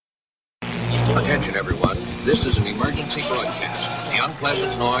Attention everyone, this is an emergency broadcast. The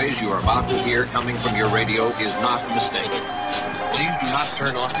unpleasant noise you are about to hear coming from your radio is not a mistake. Please do not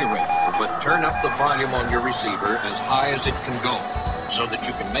turn off your radio, but turn up the volume on your receiver as high as it can go, so that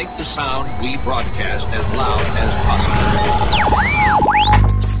you can make the sound we broadcast as loud as possible.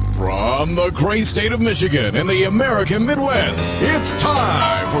 From the great state of Michigan in the American Midwest, it's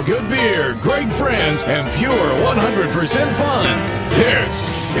time for good beer, great friends, and pure 100% fun.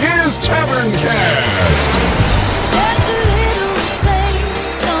 This is Tavern Cast. There's a little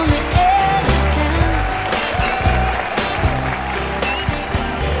place on the edge of town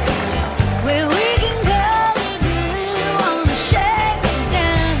where we can go if you really want to shake it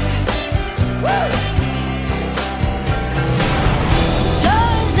down. Woo!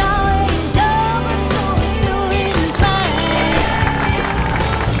 Doors always open, so we know inclined.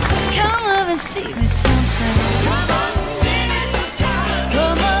 Come up and see me sometime. Come up and see me sometime.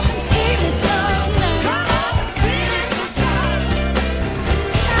 Come up and see me sometime. Come up and see me sometime.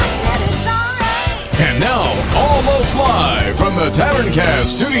 I said it's alright. And now, almost live from the Tavern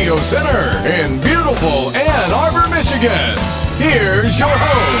Cast Studio Center in beautiful Ann Arbor, Michigan, here's your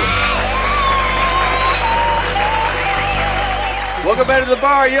host. Welcome back to the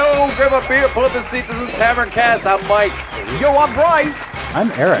bar, yo! Grab a beer, pull up a seat. This is Tavern Cast. I'm Mike. Yo, I'm Bryce. I'm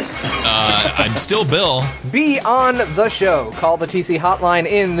Eric. I'm still Bill. Be on the show. Call the TC hotline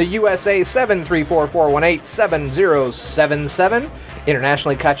in the USA 734-418-7077.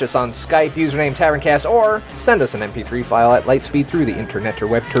 Internationally, catch us on Skype, username TavernCast, or send us an MP3 file at lightspeed through the internet or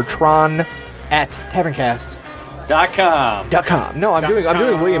webtertron at taverncast.com. No, I'm doing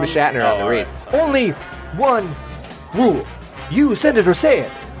William Shatner on the read. Only one rule. You send it or say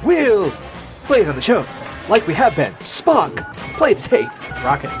it. We'll play it on the show. Like we have been. Spock, play the tape.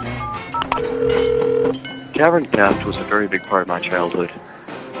 Rocket. Tavern Cast was a very big part of my childhood.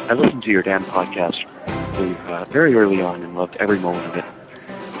 I listened to your damn podcast very early on and loved every moment of it.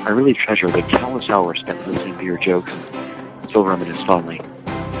 I really treasure the countless hours spent listening to your jokes and still reminisce fondly.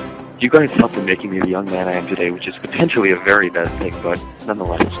 You guys helped in making me the young man I am today, which is potentially a very bad thing, but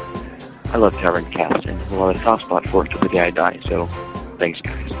nonetheless, I love Tavern Cast and will have a soft spot for it till the day I die, so thanks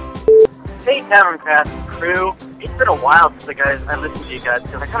guys. Hey, Tavern Cast crew. It's been a while since I listened to you guys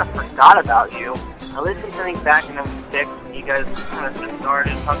because I kind of forgot about you. I listened to things back in '06 when you guys kind of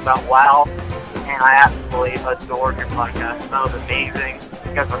started talking about WoW, and I absolutely adored your podcast. That was amazing.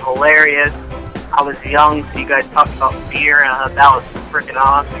 You guys were hilarious. I was young, so you guys talked about beer, and I thought that was freaking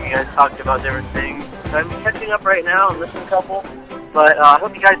awesome. You guys talked about different things. So I'm catching up right now and listening to a couple, but I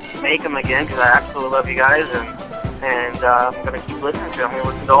hope you guys make them again because I absolutely love you guys, and I'm going to keep listening to them. I'm going to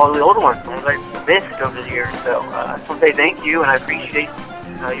listen to all the older ones, the ones I missed over the years. So I just want to say thank you, and I appreciate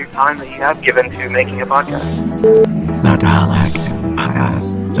your time that you have given to making a podcast. The Dalek Empire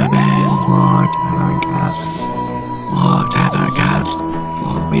demands more Taverncast. More Taverncast,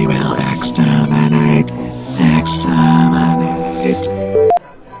 or we will exterminate. Exterminate.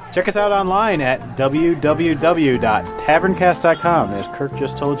 Check us out online at www.taverncast.com, as Kirk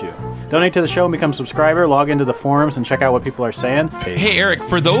just told you. Donate to the show and become a subscriber. Log into the forums and check out what people are saying. Hey, Eric,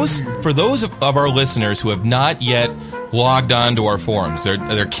 for those of our listeners who have not yet logged on to our forums,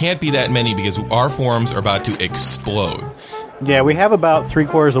 there can't be that many because our forums are about to explode. Yeah, we have about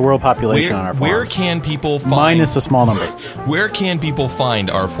 3/4 of the world population on our forums. Where can people find... Minus a small number. Where can people find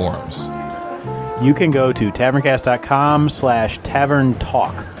our forums? You can go to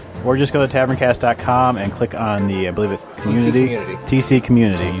taverncast.com/taverntalk. Or just go to taverncast.com and click on the, I believe it's community. TC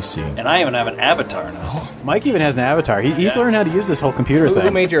Community. TC. And I even have an avatar now. Mike even has an avatar. He's learned how to use this whole computer thing.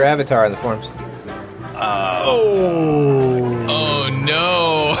 Who made your avatar in the forums? Oh,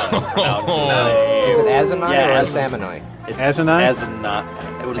 no. Is it Azanai or Azamanai? Azanai? Azanai.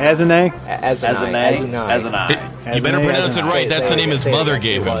 Azanai. You better pronounce it right. That's the name his mother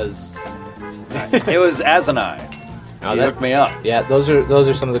gave him. It was Azanai. You looked me up. Yeah, those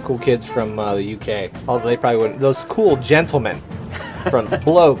are some of the cool kids from the UK. Although they probably wouldn't. Those cool gentlemen from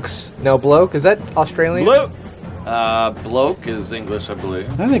Blokes. No, Bloke? Is that Australian? Bloke. Bloke is English, I believe.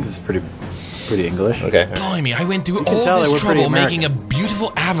 I think it's pretty English. Okay. Blimey, I went through all this trouble making a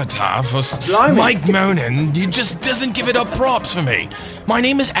beautiful avatar for Mike Monin. He just doesn't give it up props for me. My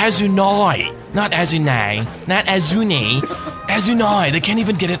name is Azunai, not Azunai, not Azuni. Azunai, they can't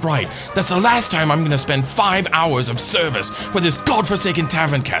even get it right. That's the last time I'm going to spend 5 hours of service for this godforsaken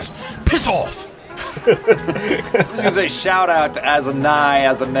tavern cast. Piss off! I was going to say shout out to Azanai,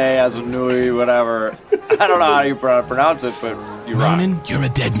 Azanay, Azanui, whatever. I don't know how you pronounce it, but you're right. Monin, you're a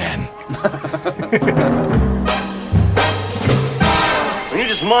dead man. You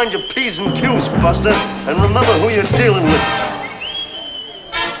just mind your P's and Q's, Buster, and remember who you're dealing with.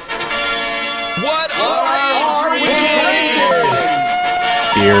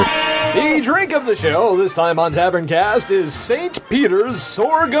 Beer. The drink of the show this time on Taverncast is St. Peter's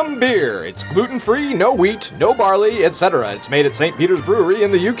Sorghum Beer. It's gluten-free, no wheat, no barley, etc. It's made at St. Peter's Brewery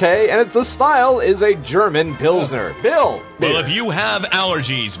in the UK, and its style is a German Pilsner. Bill. Well, if you have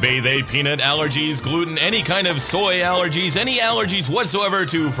allergies, be they peanut allergies, gluten, any kind of soy allergies, any allergies whatsoever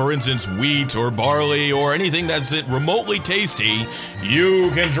to, for instance, wheat or barley or anything that's remotely tasty, you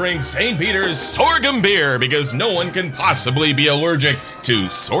can drink St. Peter's Sorghum Beer because no one can possibly be allergic to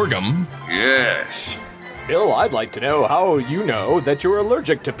sorghum. Yes. Bill, I'd like to know how you know that you're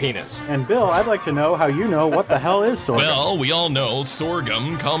allergic to peanuts. And Bill, I'd like to know how you know what the hell is sorghum. Well, we all know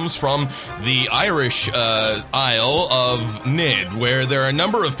sorghum comes from the Irish Isle of Nid, where there are a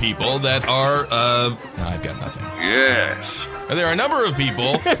number of people that are, no, I've got nothing. Yes. There are a number of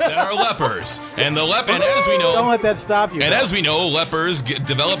people that are lepers, and and as we know, don't let that stop you. And as we know, lepers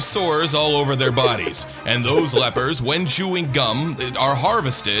develop sores all over their bodies, and those lepers, when chewing gum, are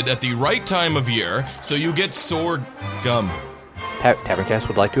harvested at the right time of year, so you get sore gum. Taverncast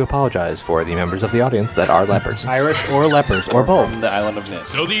would like to apologize for the members of the audience that are lepers. Irish or lepers, or both. From the island of Nid.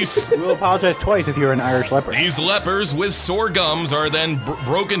 So these... We will apologize twice if you're an Irish leper. These lepers with sore gums are then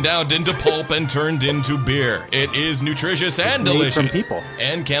broken down into pulp and turned into beer. It is nutritious and made delicious. from people.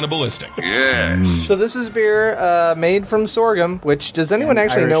 And cannibalistic. Yes. So this is beer made from sorghum, which, does anyone And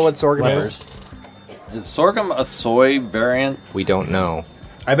actually Irish know what sorghum lepers. is? Is sorghum a soy variant? We don't know.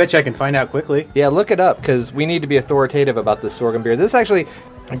 I bet you I can find out quickly. Yeah, look it up, because we need to be authoritative about this sorghum beer. This actually,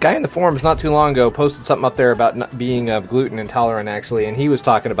 a guy in the forums not too long ago posted something up there about not being gluten intolerant, actually, and he was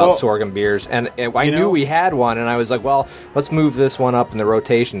talking about sorghum beers. And I knew we had one, and I was like, well, let's move this one up in the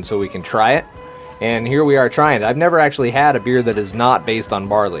rotation so we can try it. And here we are trying it. I've never actually had a beer that is not based on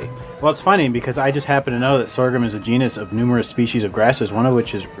barley. Well, it's funny because I just happen to know that sorghum is a genus of numerous species of grasses, one of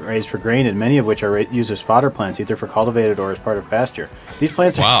which is raised for grain, and many of which are used as fodder plants, either for cultivated or as part of pasture. These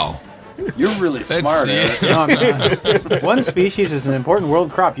plants are... Wow. You're really smart, Eric. No, I'm not. One species is an important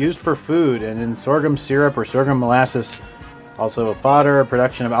world crop used for food, and in sorghum syrup or sorghum molasses, also fodder,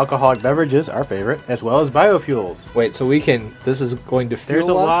 production of alcoholic beverages, our favorite, as well as biofuels. Wait, so this is going to fuel There's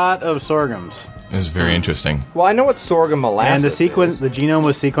a us? lot of sorghums. It was very interesting. Well, I know what sorghum molasses And the genome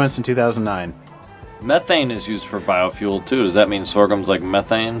was sequenced in 2009. Methane is used for biofuel too. Does that mean sorghum's like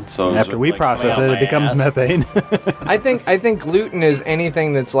methane? So After we process it, it becomes methane. I think gluten is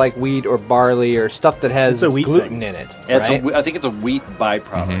anything that's like wheat or barley or stuff that has It's a wheat gluten thing. in it. It's right? I think it's a wheat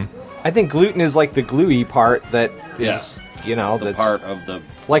byproduct. I think gluten is like the gluey part that is, The part of the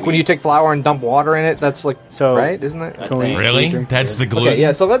like when you take flour and dump water in it. That's like right, isn't it? Really? That's the gluten? Okay,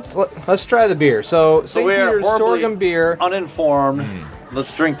 yeah. So let's try the beer. So St. we are Peter's horribly sorghum beer. uninformed.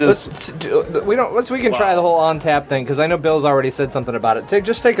 Let's drink this. We can try the whole on tap thing because I know Bill's already said something about it.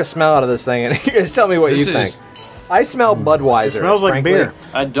 Just take a smell out of this thing and you guys tell me what you think. I smell Budweiser. It smells like frankly. beer.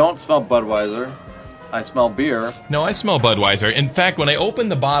 I don't smell Budweiser. I smell beer. No, I smell Budweiser. In fact, when I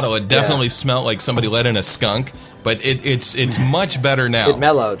opened the bottle, it definitely smelled like somebody let in a skunk. But it's much better now. It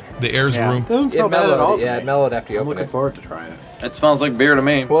mellowed. The air's room. It doesn't smell It bad at all. mellowed. to Yeah, me. it mellowed after you I'm open looking it. forward to trying it. It smells like beer to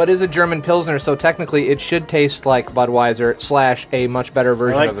me. Well, it is a German Pilsner, so technically it should taste like Budweiser / a much better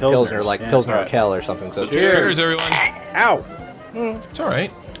version like of a Pilsner, Pilsners. like Yeah. Pilsner Right. Urquell or something. So Cheers, everyone. Ow! It's all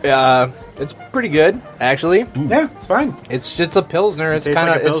right. It's pretty good, actually. Yeah, it's fine. It's just a Pilsner. It's tastes kind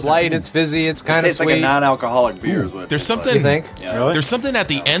of like a it's Pilsner. light. It's fizzy. It's kind of tastes sweet. like a non-alcoholic beer. Is what it There's tastes something. you think? like. Yeah. Really? There's something at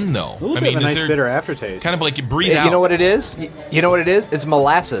the end though. A little bit of a is nice there bitter aftertaste. kind of like you breathe Yeah, out? you know what it is? You know what it is? It's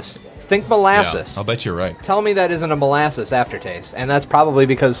molasses. Think molasses. Yeah, I'll bet you're right. Tell me that isn't a molasses aftertaste, and that's probably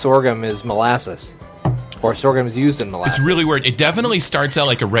because sorghum is molasses, or sorghum is used in molasses. It's really weird. It definitely starts out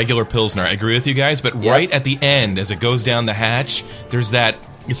like a regular Pilsner. I agree with you guys, but right at the end, as it goes down the hatch, there's that.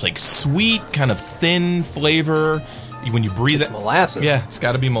 It's like sweet, kind of thin flavor. When you breathe it, molasses. Yeah, it's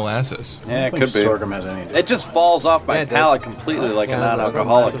got to be molasses. Yeah, it I could think be. sorghum has any. It just falls off my Yeah, it does. palate completely like a Yeah, non-alcoholic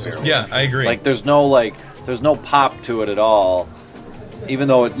molasses beer. is- Yeah, I agree. Like there's no pop to it at all. Even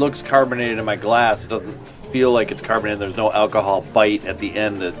though it looks carbonated in my glass, it doesn't feel like it's carbonated. There's no alcohol bite at the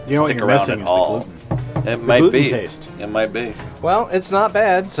end to You know what stick you're around missing at is the all. gluten. It might gluten be. taste. It might be. Well, it's not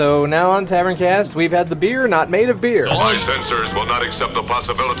bad. So now on Taverncast, we've had the beer not made of beer. My sensors will not accept the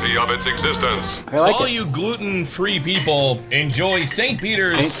possibility of its existence. I like so all it. you gluten-free people, enjoy St.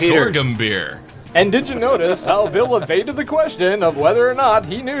 Peter's St. Peter's. sorghum beer. And did you notice how Bill evaded the question of whether or not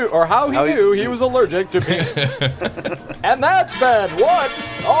he knew, or how he knew he was allergic to peanuts? And that's bad. What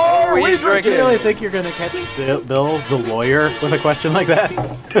are we Do you drinking? really think you're going to catch Bill, the lawyer, with a question like that?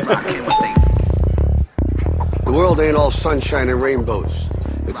 The world ain't all sunshine and rainbows.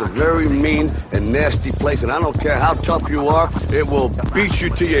 It's a very mean and nasty place, and I don't care how tough you are, it will beat you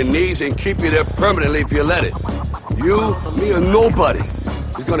to your knees and keep you there permanently if you let it. You, me, or nobody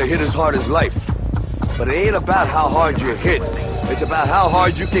is gonna hit as hard as life. But it ain't about how hard you hit. It's about how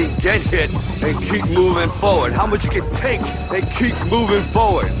hard you can get hit and keep moving forward. How much you can take and keep moving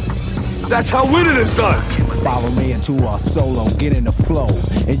forward. That's how winning is done. Follow me into our solo, get in the flow,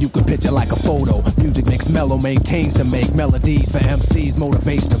 and you can picture like a photo. Music makes mellow, maintains to make melodies for MCs,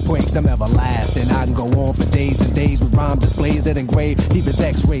 motivation to breaks. I'm everlasting. I can go on for days and days with rhyme displays that engrave deep as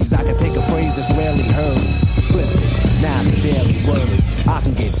X-rays. I can take a phrase that's rarely heard, flip it, now it's a daily word. I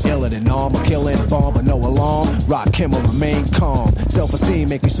can get iller than armor, killing bomb, but no alarm. Rock him or remain calm. Self-esteem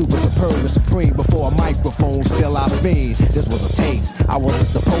make me super superb and supreme. Before a microphone, still I fiend. This was a taste. I wasn't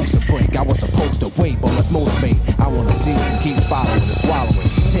supposed to break. I was supposed to wait, but let's motivate. I wanna see and keep following and swallowing,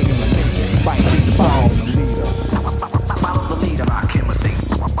 taking the lead, fight, keep following the leader. Follow the leader, rock him or sing.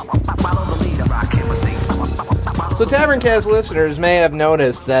 Follow the leader, rock him or sing. So Taverncast listeners may have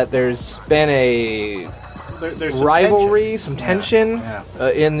noticed that there's been a There's some rivalry, some tension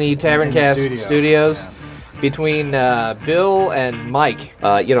in the Taverncast studios between Bill and Mike.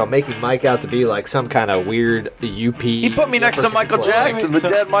 Making Mike out to be like some kind of weird UP. He put me next to Michael Jackson, the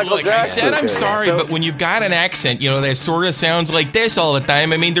dead Michael Look, Jackson. I said I'm sorry, but when you've got an accent, that sort of sounds like this all the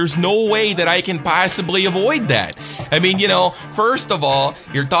time, I mean, there's no way that I can possibly avoid that. I mean, first of all,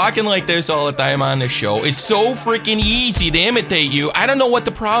 you're talking like this all the time on the show. It's so freaking easy to imitate you. I don't know what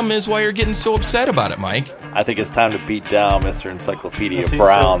the problem is, why you're getting so upset about it, Mike. I think it's time to beat down Mr. Encyclopedia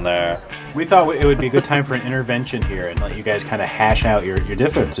Brown there. We thought it would be a good time for an intervention here and let you guys kind of hash out your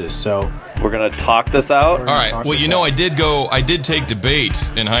differences. So we're gonna talk this out. All right. Well, I did take debate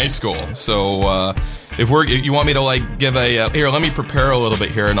in high school. So if you want me to give a here, let me prepare a little bit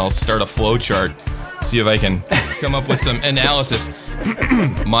here, and I'll start a flow chart. See if I can come up with some analysis.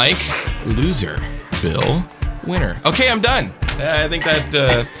 Mike, loser. Bill, winner. Okay, I'm done. I think that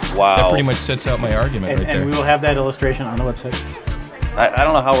that pretty much sets out my argument right there. And we will have that illustration on the website. I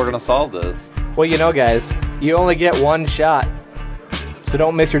don't know how we're going to solve this. Well, guys, you only get one shot. So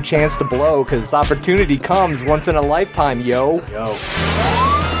don't miss your chance to blow, because opportunity comes once in a lifetime, yo.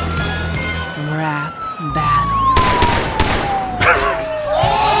 Rap battle.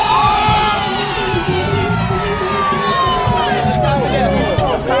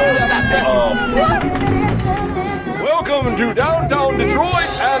 Welcome to downtown Detroit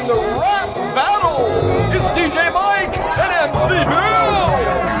and the rap battle. It's DJ Mike and MC Bill.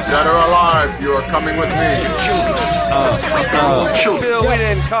 Dead or alive, you are coming with me. Bill, we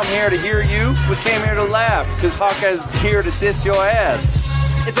didn't come here to hear you. We came here to laugh, because Hawkeye's here to diss your ass.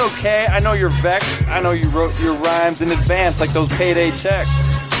 It's okay. I know you're vexed. I know you wrote your rhymes in advance like those payday checks.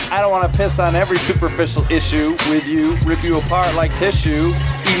 I don't want to piss on every superficial issue with you, rip you apart like tissue.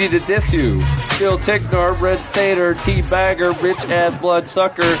 Easy to diss you. Phil Ticknor, Red Stater, Teabagger, rich-ass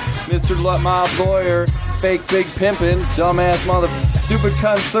bloodsucker, Mr. Mob Lawyer, fake big pimpin', dumbass mother, stupid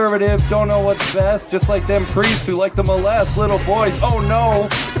conservative, don't know what's best, just like them priests who like to molest little boys. Oh no,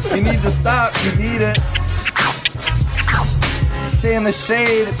 you need to stop, you need it. Stay in the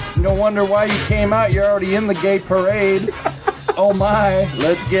shade, no wonder why you came out, you're already in the gay parade. Oh my,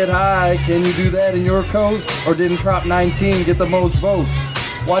 let's get high. Can you do that in your coast? Or didn't Prop 19 get the most votes?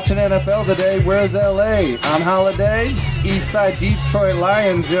 Watching NFL today, where's LA? On holiday? Eastside Detroit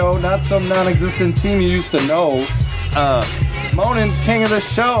Lions, yo, not some non-existent team you used to know. Monin's king of the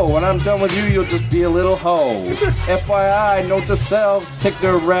show. When I'm done with you, you'll just be a little hoe. FYI, note to self,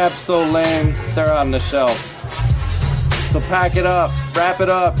 Tickner rap so lame, they're on the shelf. So pack it up, wrap it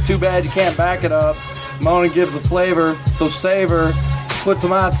up, too bad you can't back it up. Monin gives the flavor, so savor. Put some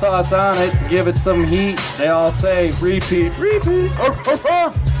hot sauce on it to give it some heat. They all say, repeat, repeat.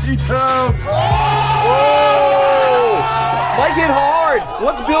 D-Town. Mike hit hard.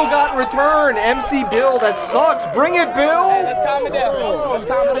 What's Bill got in return? MC Bill, that sucks. Bring it, Bill. Hey, let's calm it down. Let's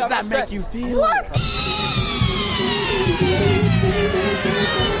calm it down. How does that make you feel? What?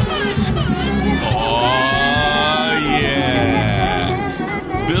 Oh, yeah.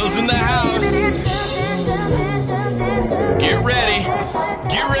 Bill's in the house. Get ready.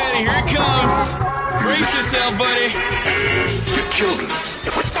 Get ready. Here it comes. Brace yourself, buddy. Your children.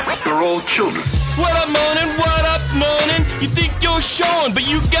 They're all children. What up, Monin? What up, Monin? You think you're showing, but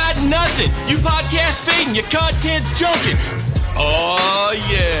you got nothing. You podcast fading. Your content's junking. Oh,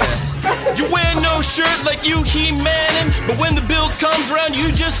 yeah. You wear no shirt like you He-Manin, but when the bill comes around,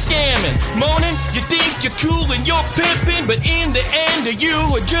 you just scamming. Moaning, you think you're cool and you're pimping, but in the end, you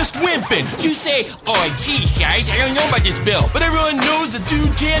are just wimping. You say, oh, geez, guys, I don't know about this bill, but everyone knows the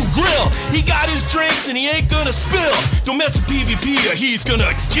dude can grill. He got his drinks and he ain't gonna spill. Don't mess with PvP or he's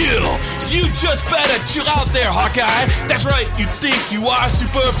gonna kill. So you just better chill out there, Hawkeye. That's right, you think you are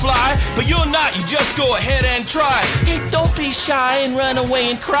super fly, but you're not. You just go ahead and try. Hey, don't be shy and run away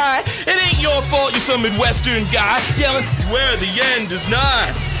and cry. It ain't your fault you're some Midwestern guy yelling where the end is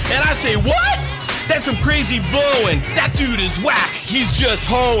nigh. And I say, what? That's some crazy blowing. That dude is whack. He's just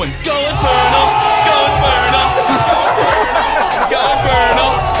hoeing. Go Infernal. Go Infernal. Go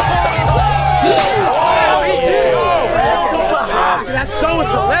Infernal. That show is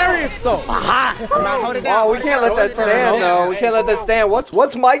hilarious, though. Oh, we can't let that stand, though. We can't let that stand.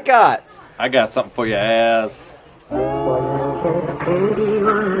 What's Mike got? I got something for your ass.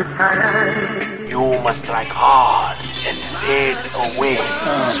 You must strike hard and fade away.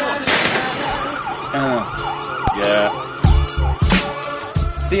 Yeah.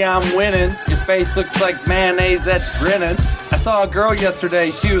 See, I'm winning. Your face looks like mayonnaise that's grinning. I saw a girl yesterday.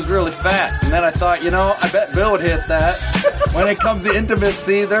 She was really fat. And then I thought, I bet Bill would hit that. When it comes to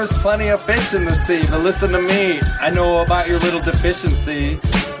intimacy, there's plenty of fish in the sea. But listen to me. I know about your little deficiency.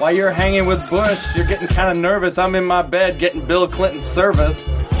 While you're hanging with Bush, you're getting kind of nervous. I'm in my bed getting Bill Clinton's service.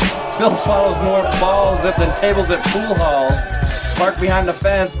 Bill swallows more balls than tables at pool halls. Park behind the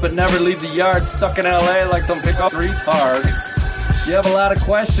fence, but never leave the yard. Stuck in LA like some pick-up retard. You have a lot of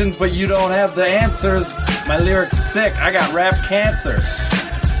questions, but you don't have the answers. My lyric's sick. I got rap cancer.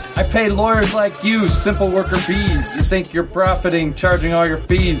 I pay lawyers like you, simple worker bees. You think you're profiting, charging all your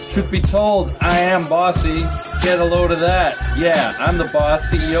fees. Truth be told, I am bossy. Get a load of that. Yeah, I'm the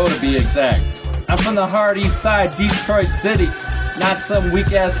boss, CEO to be exact. I'm from the hard east side, Detroit City. Not some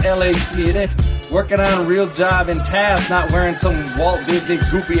weak-ass LA kid. Working on a real job and task, not wearing some Walt Disney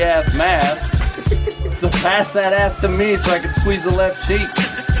goofy-ass mask. So pass that ass to me so I can squeeze the left cheek.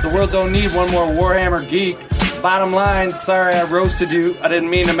 The world don't need one more Warhammer geek. Bottom line, sorry I roasted you. I didn't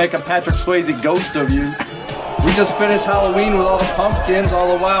mean to make a Patrick Swayze ghost of you. We just finished Halloween with all the pumpkins. All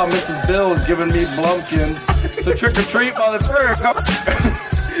the while, Mrs. Bill was giving me blumpkins. So trick or treat, motherfucker.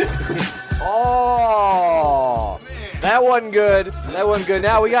 Oh, that wasn't good. That wasn't good.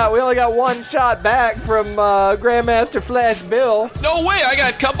 Now we only got one shot back from Grandmaster Flash Bill. No way, I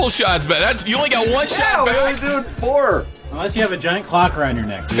got a couple shots back. You only got one shot back. Yeah, we're only doing 4. Unless you have a giant clock around your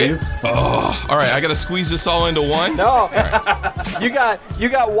neck, do you? Oh, all right. I gotta squeeze this all into one. No, you got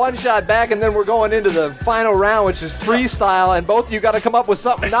one shot back, and then we're going into the final round, which is freestyle, and both of you got to come up with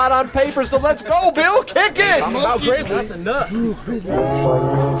something not on paper. So let's go, Bill. Kick it. I'm about Grizzly. That's enough. Moaning,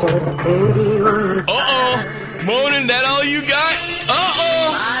 that all you got?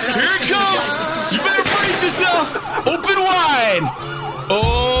 Here it comes. You better brace yourself. Open wide.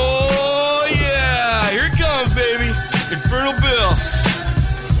 Oh yeah, here it comes, baby. Infernal Bill.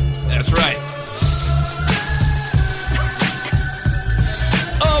 That's right.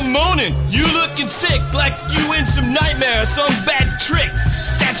 I'm moaning. You looking sick, like you in some nightmare, some bad trick.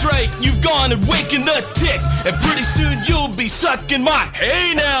 That's right, you've gone and wakened the tick, and pretty soon you'll be sucking my.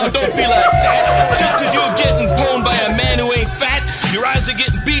 Hey now, don't be like that. Just cause you're getting pwned by a man who ain't fat, your eyes are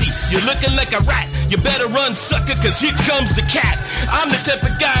getting beady, you're looking like a rat. You better run, sucker, cause here comes the cat. I'm the type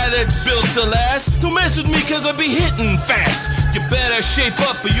of guy that's built to last. Don't mess with me cause I'll be hitting fast. You better shape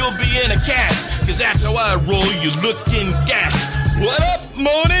up or you'll be in a cast, cause that's how I roll, you looking gas. What up,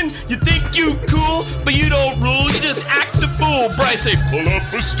 moaning? You think you cool, but you don't rule, you just act a fool. Bryce say, pull up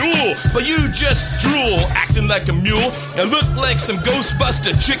a stool, but you just drool, acting like a mule, and look like some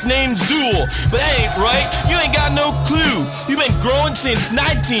Ghostbuster chick named Zool. But that ain't right, you ain't got no clue. You've been growing since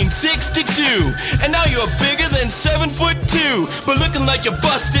 1962, and now you're bigger than 7'2", but looking like you're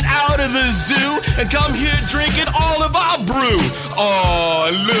busted out of the zoo, and come here drinking all of our brew. Oh,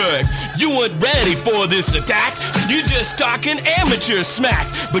 look, you weren't ready for this attack, you just talking amateur smack,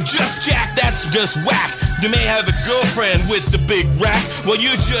 but just Jack, that's just whack. You may have a girlfriend with the big rack, while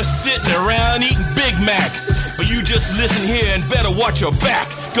you're just sitting around eating Big Mac. But you just listen here and better watch your back.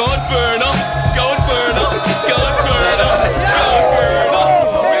 Go Infernal, go Infernal, go Infernal, go Infernal, go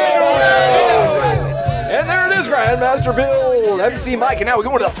Infernal. And there it is, Grandmaster Bill, MC Mike, and now we're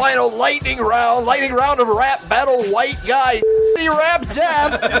going to the final lightning round of rap battle, white guy, rap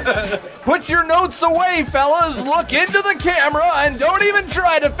death. Put your notes away, fellas. Look into the camera and don't even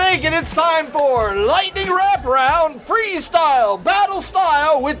try to fake it. It's time for lightning rap round, freestyle, battle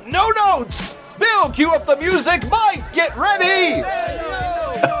style with no notes. Bill, cue up the music. Mike, get ready.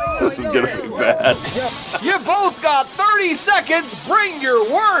 This is gonna be bad. You both got 30 seconds. Bring your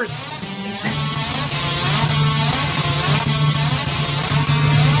worst.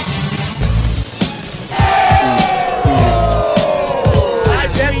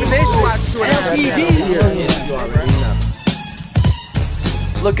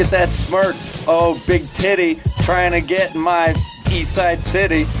 Look at that smirk. Oh, big titty trying to get in my East Side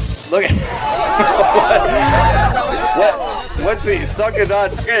City. Look at what's he sucking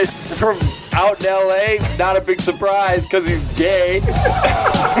on from out in L.A.? Not a big surprise because he's gay.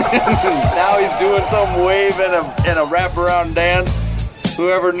 Now he's doing some wave and a wraparound dance.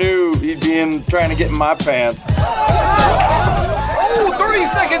 Whoever knew he'd be trying to get in my pants. Oh, 30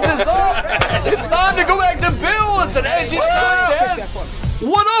 seconds is up. It's time to go back to Bill. It's an edgy contest.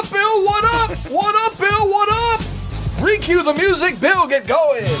 What up, Bill? What up? What up, Bill? What up? Recue the music. Bill, get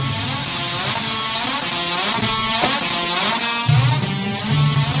going.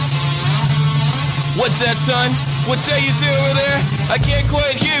 What's that, son? What's that you say over there? I can't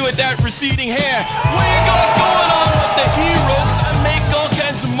quite hear you with that receding hair. What you got going on with the heroes? I make all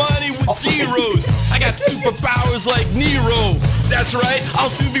kinds of money with zeros. I got superpowers like Nero. That's right,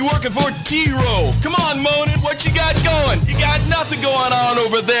 I'll soon be working for T-Row. Come on, Monin, what you got going? You got nothing going on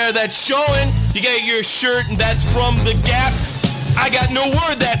over there that's showing. You got your shirt and that's from the Gap. I got no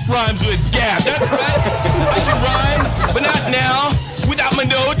word that rhymes with Gap. That's right, I can rhyme, but not now, without my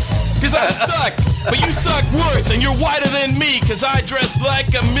notes, cause I suck. But you suck worse, and you're whiter than me, cause I dress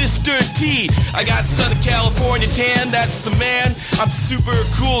like a Mr. T. I got Southern California tan, that's the man. I'm super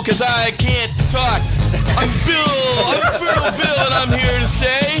cool, cause I can't talk. I'm Fertile Bill, and I'm here to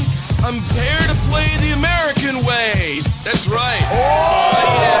say, I'm here to play the American way. That's right.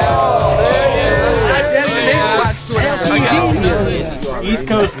 East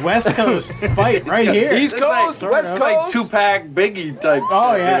Coast, West Coast fight right here. East Coast, West Coast. Like Tupac, Biggie type.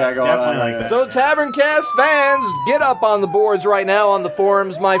 Oh yeah, going definitely on. like that. So Taverncast fans, get up on the boards right now on the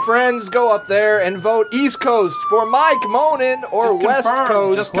forums. My friends, go up there and vote East Coast for Mike Monin or Just West confirm,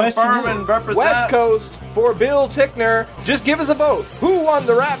 Coast. just confirm and represent. West Coast for Bill Tickner. Just give us a vote. Who won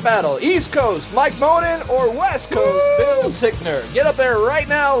the rap battle? East Coast, Mike Monin or West Coast, Bill Tickner? Get up there right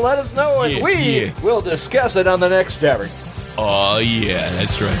now, let us know, and we will discuss it on the next Tavern. Oh yeah,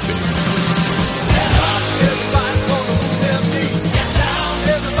 that's right, baby.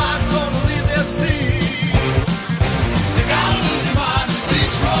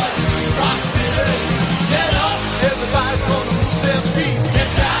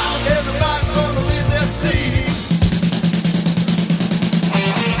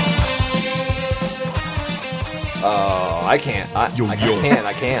 Oh, I can't. I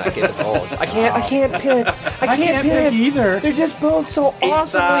can't divulge. I can't pick. I can't pick either. They're just both so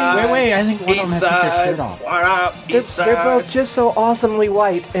awesomely. Wait, I think one of them has to take their shirt off. What up, East They're Side? both just so awesomely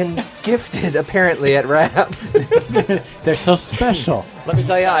white and gifted, apparently, at rap. They're so special. Let me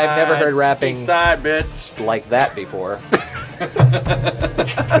tell you, I've never heard rapping East Side, bitch. like that before.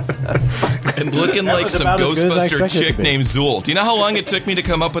 And looking like some about as good as I Ghostbuster expected it chick to be. named Zool. Do you know how long it took me to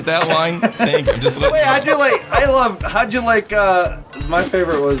come up with that line? Thank you. I'm just letting Wait, you know. how'd you like, my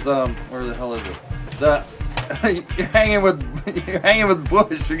favorite was, where the hell is it? You're hanging with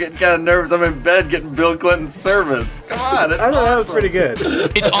Bush. You're getting kind of nervous. I'm in bed getting Bill Clinton's service. Come on, it's I thought that was awesome. pretty good.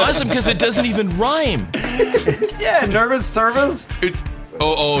 It's awesome because it doesn't even rhyme. Yeah, nervous service.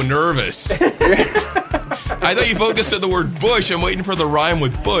 Nervous. I thought you focused on the word Bush. I'm waiting for the rhyme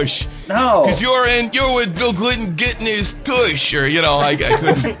with Bush. No. Because you're with Bill Clinton getting his tush, or, I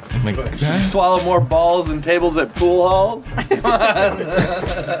couldn't. I'm like, huh? Swallow more balls and tables at pool halls. Come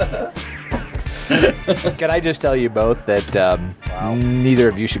on. Can I just tell you both that neither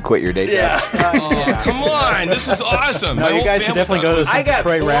of you should quit your day job? Oh, come on. This is awesome. No, My you whole guys should family definitely go to thought some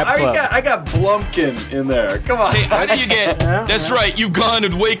Detroit Rap Club. I got Blumpkin in there. Come on. Hey, how do you get... That's right, you've gone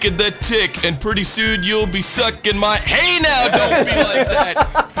and wakened that tick, and pretty soon you'll be sucking my... Hey, now, don't be like that.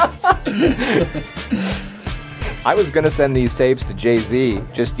 I was going to send these tapes to Jay-Z,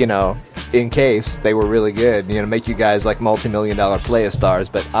 just, in case they were really good, make you guys like multi-million-dollar play-a-stars,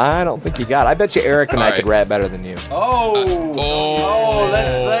 but I don't think you got it. I bet you Eric and I could rap better than you. I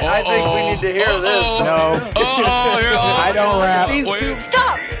think we need to hear this. No. I don't rap.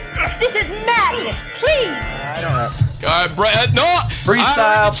 Stop! This is madness, please! I don't rap. Brett, no!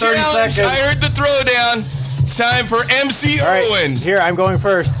 Freestyle, 30 seconds. I heard the throwdown. It's time for MC Owen. Here, I'm going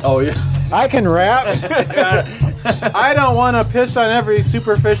first. Oh, yeah. I can rap. I don't want to piss on every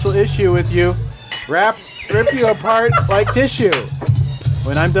superficial issue with you. Rip you apart like tissue.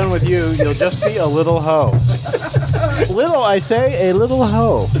 When I'm done with you, you'll just be a little hoe. Little, I say, a little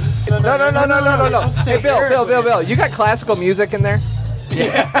hoe. No. Hey, Bill, you got classical music in there?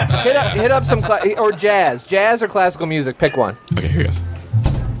 Hit up some or jazz or classical music. Pick one. Okay, here he goes.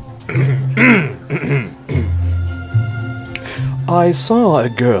 I saw a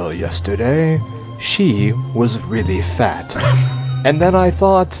girl yesterday. She was really fat. And then I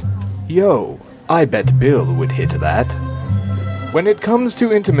thought, yo, I bet Bill would hit that. When it comes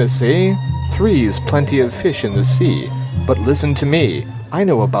to intimacy, 3's plenty of fish in the sea. But listen to me, I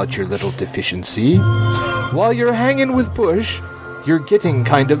know about your little deficiency. While you're hanging with Bush, you're getting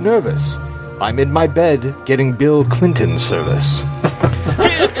kind of nervous. I'm in my bed getting Bill Clinton service.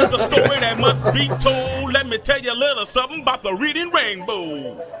 Here is a story that must be told. Let me tell you a little something about the Reading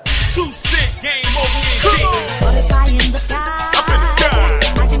Rainbow. Too sick, game over. Butterfly in the sky. Up in the sky.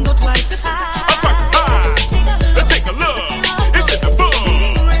 I can go twice as high. Up twice as high. Let's take a look. It's in the book.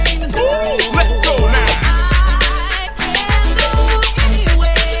 Ooh, let's go now.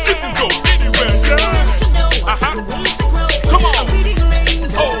 You can go anywhere, girl. Come on. You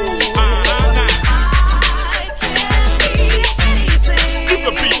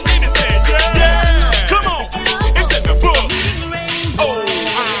can be anything, girl. Yeah. Come on. It's in the book.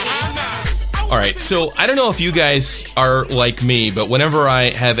 All right, so I don't know if you guys are like me, but whenever I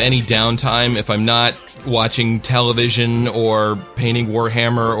have any downtime, if I'm not watching television or painting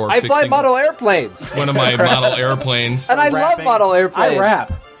Warhammer or I fly model airplanes. one of my model airplanes, And I love model airplanes. I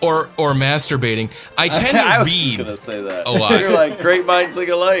rap. or masturbating, I tend I to was just read gonna say that. a lot. You're like, great minds think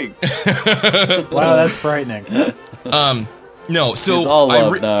alike. Wow, that's frightening. No, so It's all I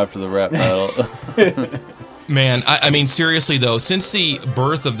love now after the rap battle. Man, I mean, seriously though, since the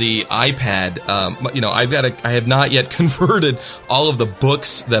birth of the iPad, I have not yet converted all of the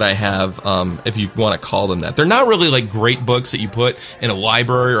books that I have, if you want to call them that. They're not really like great books that you put in a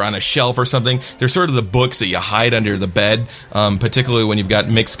library or on a shelf or something. They're sort of the books that you hide under the bed, particularly when you've got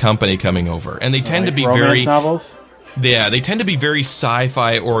mixed company coming over, and they tend to be romance novels? Yeah, they tend to be very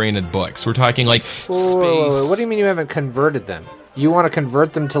sci-fi oriented books. We're talking like space. Whoa. What do you mean you haven't converted them? You want to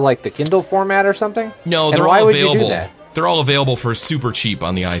convert them to like the Kindle format or something? No, and they're why all would available. You do that? They're all available for super cheap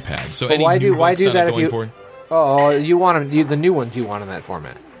on the iPad. So But any why new do books that if going you? forward? Oh, you want them, the new ones you want in that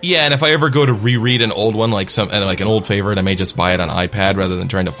format. Yeah, and if I ever go to reread an old one, like an old favorite, I may just buy it on iPad rather than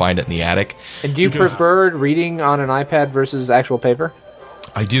trying to find it in the attic. And do you prefer reading on an iPad versus actual paper?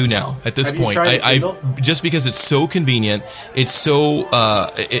 I do now. At this Have you point, tried I Kindle? just because it's so convenient. It's so.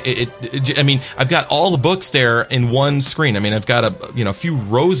 I mean, I've got all the books there in one screen. I mean, I've got a few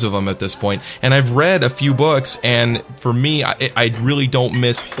rows of them at this point, and I've read a few books. And for me, I really don't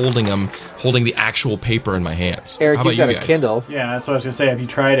miss holding the actual paper in my hands. Eric, how about you've got you a guys? Kindle. Yeah, that's what I was going to say. Have you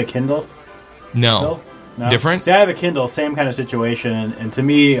tried a Kindle? No. Different? See, I have a Kindle, same kind of situation, and to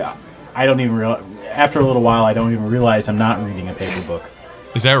me, I don't even realize. After a little while, I don't even realize I'm not reading a paper book.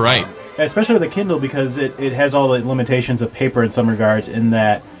 Is that right? Especially with the Kindle, because it has all the limitations of paper in some regards, in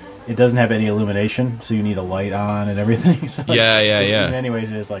that it doesn't have any illumination, so you need a light on and everything. So Yeah. Anyways,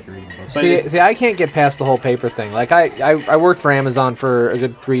 it is like a reading book. But See, I can't get past the whole paper thing. Like, I worked for Amazon for a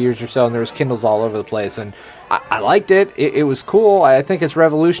good 3 years or so, and there was Kindles all over the place, and I liked it. It was cool. I think it's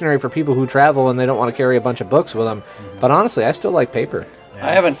revolutionary for people who travel and they don't want to carry a bunch of books with them. But honestly, I still like paper.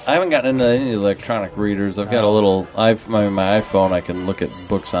 I haven't gotten into any electronic readers. I've got a little my iPhone. I can look at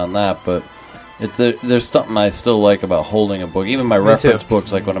books on that, but there's something I still like about holding a book. Even my reference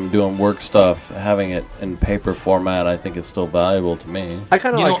books, like when I'm doing work stuff, having it in paper format, I think it's still valuable to me. I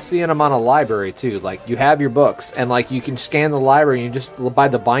kind of like seeing them on a library too. Like, you have your books, and like you can scan the library, and you just by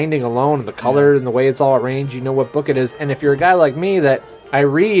the binding alone, and the color and the way it's all arranged, you know what book it is. And if you're a guy like me that I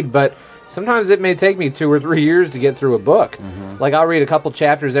read, but sometimes it may take me 2 or 3 years to get through a book. Like, I'll read a couple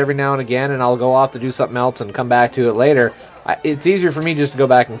chapters every now and again, and I'll go off to do something else and come back to it later. It's easier for me just to go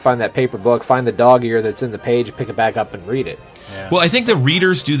back and find that paper book, find the dog ear that's in the page, pick it back up and read it. Yeah. Well, I think the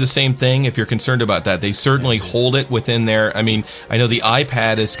readers do the same thing if you're concerned about that. They certainly hold it within their... I mean, I know the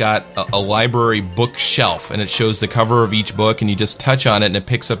iPad has got a library bookshelf, and it shows the cover of each book, and you just touch on it, and it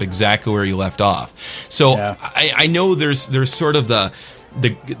picks up exactly where you left off. So I know there's sort of the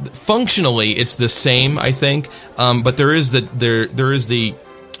functionally it's the same, I think, but there is the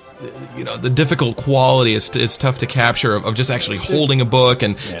difficult quality is tough to capture of just actually holding a book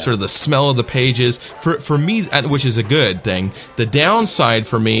and sort of the smell of the pages. For me, which is a good thing, the downside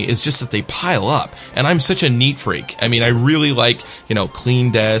for me is just that they pile up, and I'm such a neat freak. I mean, I really like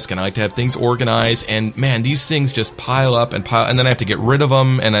clean desk, and I like to have things organized, and man, these things just pile up and then I have to get rid of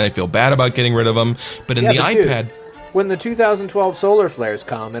them, and I feel bad about getting rid of them. But in the iPad. when the 2012 solar flares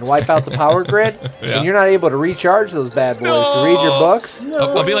come and wipe out the power grid, Yeah. and you're not able to recharge those bad boys to read your books,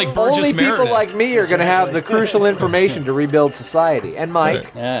 I'll be like Burgess only people Meredith. like me are going to have the crucial information to rebuild society. And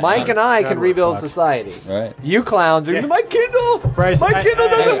Mike, Mike and I can rebuild society. Right. You clowns are my Kindle. Bryce, my Kindle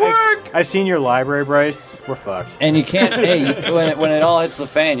doesn't work. I've seen your library, Bryce. We're fucked. And you can't. When it all hits the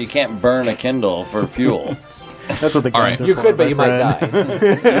fan, you can't burn a Kindle for fuel. That's what the All right. guns are You for, could, but my you might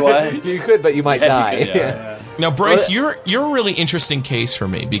friend. die. What? You could, but you might die. You could, yeah. Now, Bryce, you're a really interesting case for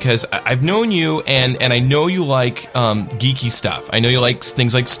me because I've known you and I know you like geeky stuff. I know you like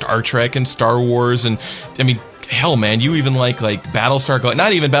things like Star Trek and Star Wars, and I mean, hell, man, you even like Battlestar Galactica,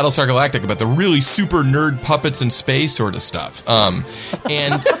 not even Battlestar Galactica, but the really super nerd puppets in space sort of stuff.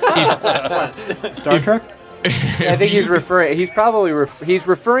 Star Trek? I think he's referring. He's probably he's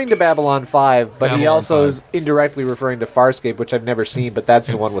referring to Babylon 5, but he Babylon also 5. is indirectly referring to Farscape, which I've never seen. But that's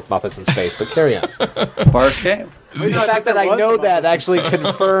the one with Muppets in space. But carry on. Farscape. The fact that I know that actually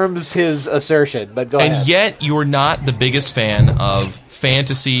confirms his assertion. But go ahead. And yet, you're not the biggest fan of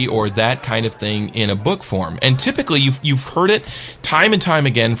fantasy or that kind of thing in a book form. And typically, you've heard it time and time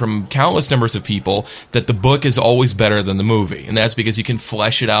again from countless numbers of people that the book is always better than the movie. And that's because you can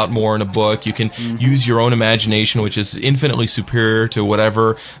flesh it out more in a book. You can use your own imagination, which is infinitely superior to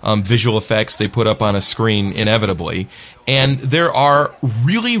whatever visual effects they put up on a screen, inevitably. And there are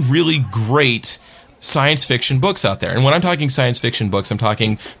really, really great science fiction books out there. And when I'm talking science fiction books, I'm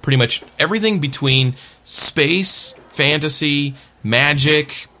talking pretty much everything between space, fantasy,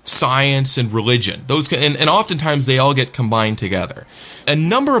 magic, science, and religion. And oftentimes they all get combined together. A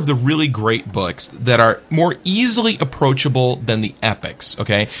number of the really great books that are more easily approachable than the epics,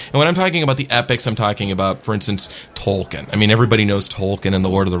 okay? And when I'm talking about the epics, I'm talking about, for instance, Tolkien. I mean, everybody knows Tolkien and The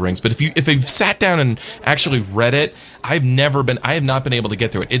Lord of the Rings, but if you've sat down and actually read it, I have not been able to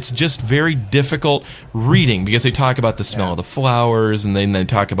get through it. It's just very difficult reading because they talk about the smell of the flowers, and then they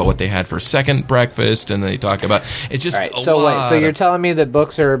talk about what they had for second breakfast, and they talk about it's just Right, so you're telling me that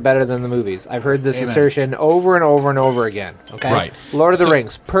books are better than the movies? I've heard this assertion over and over and over again. Okay, Right. Lord of the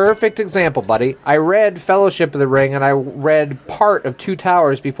Rings, perfect example, buddy. I read Fellowship of the Ring, and I read part of Two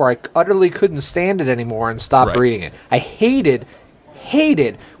Towers before I utterly couldn't stand it anymore and stopped reading it. I hated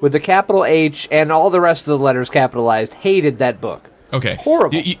with the capital H and all the rest of the letters capitalized. Hated that book. Okay.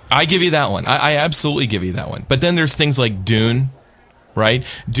 Horrible. I give you that one. I absolutely give you that one. But then there's things like Dune, right?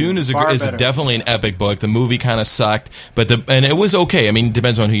 Dune is better. definitely an epic book. The movie kind of sucked, and it was okay. I mean, it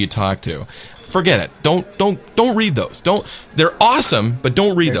depends on who you talk to. Forget it. Don't read those. They're awesome, but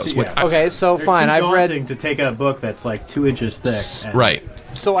don't read those. Okay, so They're fine. too I've read daunting to take a book that's like 2 inches thick. And right.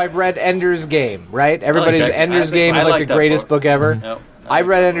 So I've read Ender's Game, right? Everybody's that. Ender's I Game is like like the that greatest book. book ever. Nope. I've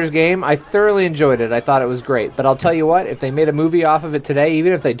read Ender's Game. I thoroughly enjoyed it. I thought it was great. But I'll tell you what, if they made a movie off of it today,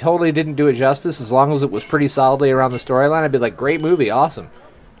 even if they totally didn't do it justice, as long as it was pretty solidly around the storyline, I'd be like, great movie, awesome.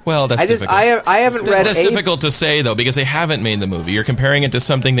 Well, that's difficult. I haven't read. That's difficult to say though, because they haven't made the movie. You're comparing it to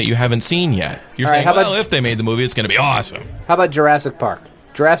something that you haven't seen yet. You're All right, saying, how about- well, if they made the movie, it's going to be awesome. How about Jurassic Park?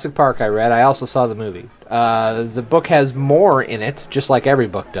 Jurassic Park I read. I also saw the movie. The book has more in it, just like every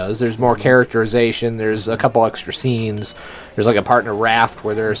book does. There's more characterization. There's a couple extra scenes. There's like a part in a raft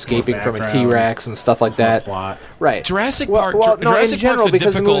where they're escaping from a background. T-Rex and stuff like that. Plot. Right. Jurassic Well, Park. no, Jurassic in general, Park's a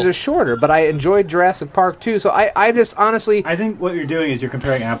because the difficult. movies are shorter, but I enjoyed Jurassic Park too. So I just honestly, I think what you're doing is you're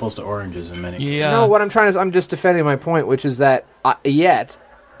comparing apples to oranges in many cases. Yeah. no, what I'm trying to, I'm just defending my point, which is that yet,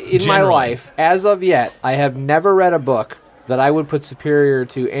 in my Generally. life, as of yet, I have never read a book that I would put superior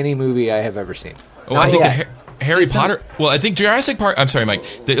to any movie I have ever seen. Well, I think yet. Harry Potter. Well, I think Jurassic Park. I'm sorry, Mike.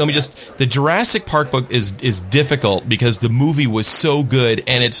 The Jurassic Park book is difficult because the movie was so good,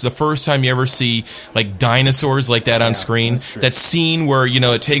 and it's the first time you ever see like dinosaurs like that on screen. That scene where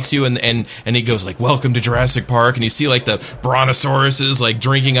it takes you and it goes like "Welcome to Jurassic Park," and you see like the brontosauruses like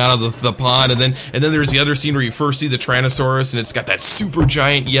drinking out of the pond, and then there's the other scene where you first see the Tyrannosaurus, and it's got that super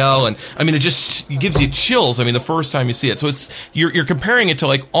giant yell, and I mean it gives you chills. I mean the first time you see it, so it's you're comparing it to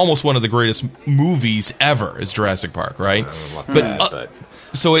like almost one of the greatest movies ever. Is Jurassic Park, right?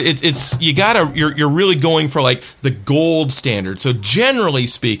 So you're really going for like the gold standard. So generally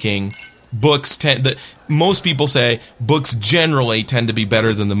speaking, most people say books generally tend to be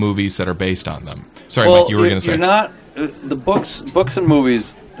better than the movies that are based on them. Sorry, well, Mike, you were going to say. You're not the books and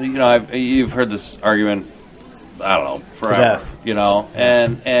movies. You've heard this argument. I don't know, forever.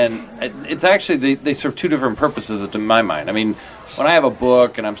 And it's actually they serve two different purposes in my mind. I mean, when I have a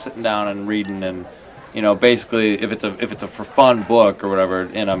book and I'm sitting down and reading and basically if it's a for fun book or whatever,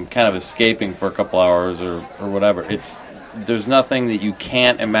 and I'm kind of escaping for a couple hours or whatever, there's nothing that you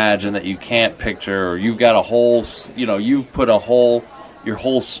can't imagine, that you can't picture, or you've got a whole, you've put a whole your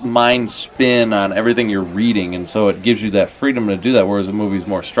whole mind spin on everything you're reading, and so it gives you that freedom to do that. Whereas a movie's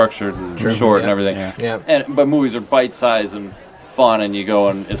more structured and short and everything. But movies are bite-sized and fun, and you go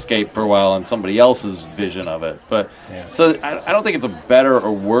and escape for a while on somebody else's vision of it. But so I don't think it's a better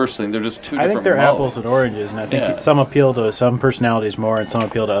or worse thing. They're just two different. I think they're modes. apples and oranges, and I think some appeal to some personalities more, and some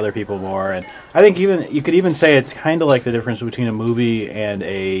appeal to other people more. And I think you could even say it's kind of like the difference between a movie and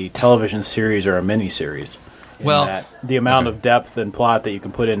a television series or a mini-series. Well, that the amount of depth and plot that you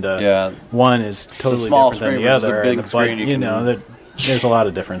can put into one is totally small different than screen the versus other. a big and screen, you can- there's a lot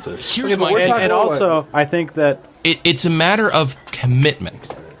of differences. Here's my and also, I think that it's a matter of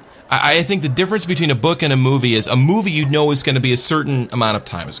commitment. I think the difference between a book and a movie is a movie you know is going to be a certain amount of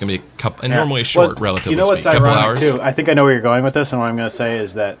time. It's going to be a couple, and normally a short, relatively You know what's speaking, couple ironic hours. too? I think I know where you're going with this, and what I'm going to say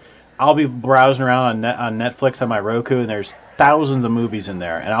is that I'll be browsing around on Netflix on my Roku, and there's thousands of movies in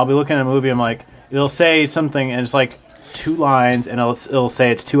there, and I'll be looking at a movie, I'm like, it'll say something, and it's like 2 lines, and it'll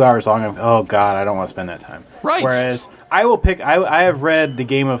say it's 2 hours long. And oh God, I don't want to spend that time. Right. Whereas I will pick. I have read the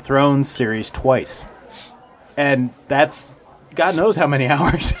Game of Thrones series twice, and that's God knows how many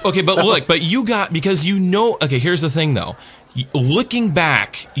hours. Okay, but look, but you got, because you know, okay, here's the thing though. Looking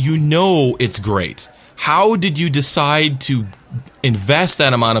back, you know it's great. How did you decide to invest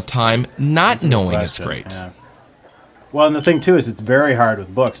that amount of time not knowing it's great? Yeah. Well, and the thing too is it's very hard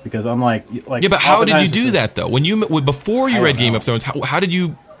with books because unlike Yeah, but how did you do that though? Before you read Game of Thrones, how did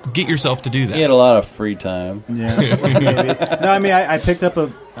you get yourself to do that? You had a lot of free time. Yeah. Maybe. No, I mean, I picked up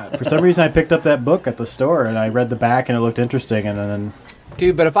for some reason I picked up that book at the store and I read the back and it looked interesting, and then.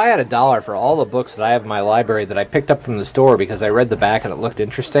 Dude, but if I had $1 for all the books that I have in my library that I picked up from the store because I read the back and it looked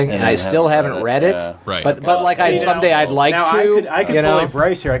interesting, and I still haven't read it, right? But like someday I'd like now to. I could bully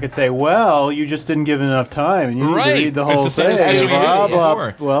Bryce here. I could say, well, you just didn't give enough time, and you need to read the whole thing. Blah,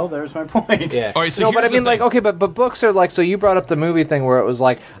 blah. Well, there's my point. Yeah. All right, so no, but I mean, like, okay, but books are like, so you brought up the movie thing where it was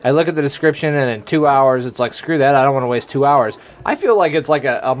like, I look at the description and in 2 hours, it's like, screw that, I don't want to waste 2 hours. I feel like it's like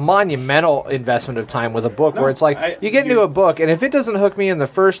a monumental investment of time with a book where it's like, you get into a book, and if it doesn't hook me in the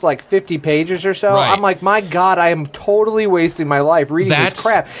first, like, 50 pages or so, I'm like, my God, I am totally wasting my life reading this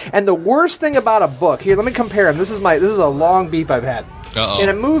crap. And the worst thing about a book, here, let me compare them. This is a long beef I've had. In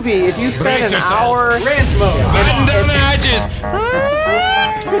a movie, if you spend an hour... Rant mode. Batten down the hatches.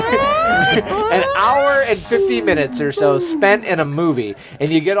 An hour and 50 minutes or so spent in a movie,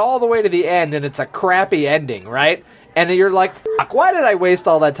 and you get all the way to the end, and it's a crappy ending, right? And you're like, fuck, why did I waste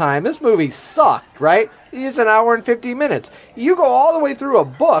all that time? This movie sucked, right? It's an hour and 50 minutes. You go all the way through a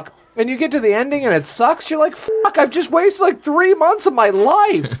book, and you get to the ending and it sucks, you're like, fuck, I've just wasted like 3 months of my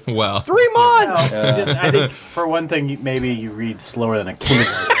life. Well. 3 months! I think, for one thing, maybe you read slower than a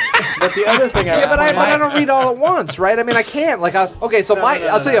kindergarten. But the other thing, but I don't read all at once, right? I mean, I can't. Like, I'll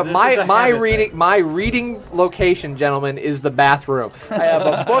tell you, my reading location, gentlemen, is the bathroom. I have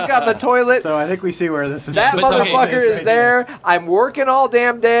a book on the toilet. So I think we see where this is. That motherfucker is there. I'm working all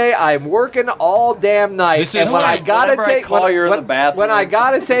damn day. I'm working all damn night. This is when I gotta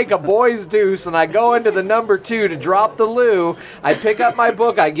take a boy's deuce and I go into the number 2 to drop the loo, I pick up my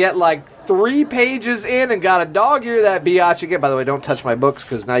book. I get like 3 pages in and got a dog ear that biatch again. By the way, don't touch my books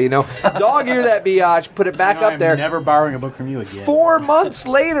because now you know. Dog ear that biatch, put it back up there. I'm never borrowing a book from you again. 4 months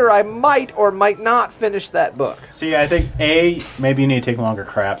later, I might or might not finish that book. See, I think A, maybe you need to take longer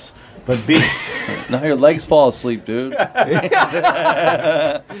craps, but B, now your legs fall asleep, dude.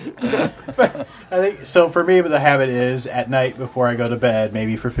 I think so. For me, the habit is at night before I go to bed,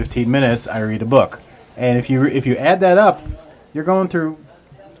 maybe for 15 minutes, I read a book, and if you add that up, you're going through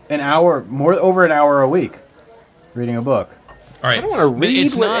over an hour a week reading a book. All right. I don't want to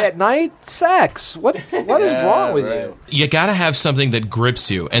read at night. Sex. What is wrong with you? You got to have something that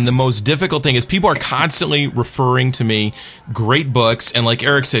grips you. And the most difficult thing is people are constantly referring to me great books and, like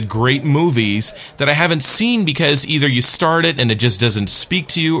Eric said, great movies that I haven't seen because either you start it and it just doesn't speak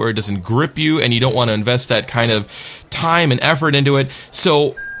to you or it doesn't grip you and you don't want to invest that kind of time and effort into it.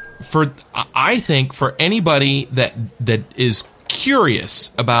 So I think for anybody that is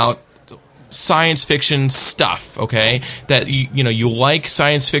curious about science fiction stuff, okay, that you like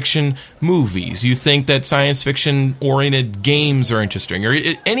science fiction movies, you think that science fiction oriented games are interesting, or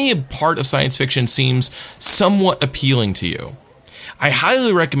any part of science fiction seems somewhat appealing to you, I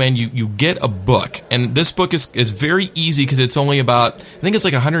highly recommend you get a book. And this book is very easy because it's only about, I think it's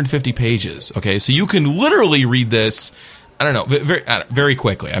like 150 pages, okay, so you can literally read this, I don't know, very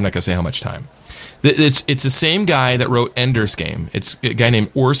quickly. I'm not going to say how much time. It's the same guy that wrote Ender's Game. It's a guy named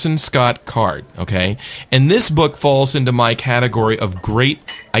Orson Scott Card, okay? And this book falls into my category of great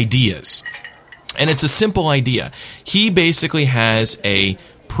ideas. And it's a simple idea. He basically has a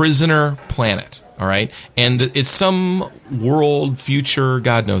prisoner planet, All right, and it's some world, future,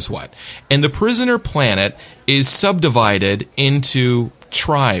 God knows what. And the prisoner planet is subdivided into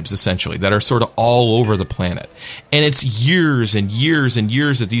tribes, essentially, that are sort of all over the planet. And it's years and years and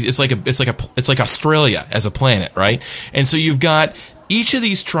years of these. It's like Australia as a planet, right? And so you've got. Each of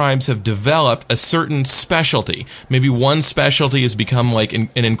these tribes have developed a certain specialty. Maybe one specialty has become like an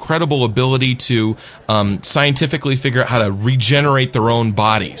incredible ability to scientifically figure out how to regenerate their own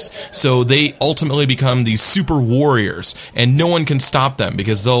bodies. So they ultimately become these super warriors, and no one can stop them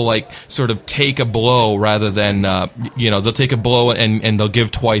because they'll like sort of take a blow rather than, they'll take a blow and they'll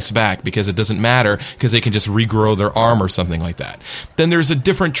give twice back because it doesn't matter because they can just regrow their arm or something like that. Then there's a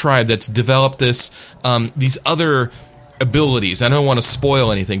different tribe that's developed these other abilities. I don't want to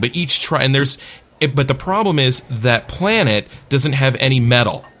spoil anything, but but the problem is that planet doesn't have any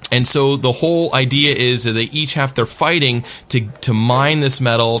metal. And so the whole idea is that they're fighting to mine this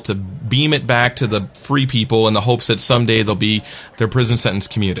metal, to beam it back to the free people in the hopes that someday they'll be their prison sentence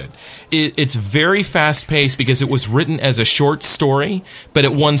commuted. It's very fast-paced because it was written as a short story, but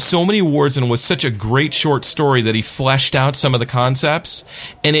it won so many awards and was such a great short story that he fleshed out some of the concepts.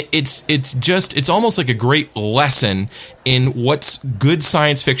 And it's almost like a great lesson in what's good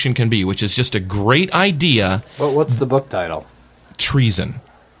science fiction can be, which is just a great idea. What's the book title? Treason.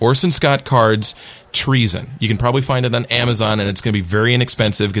 Orson Scott Card's Treason. You can probably find it on Amazon, and it's going to be very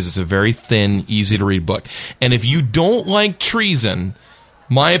inexpensive because it's a very thin, easy-to-read book. And if you don't like Treason,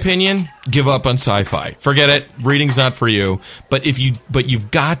 my opinion, give up on sci-fi. Forget it. Reading's not for you. But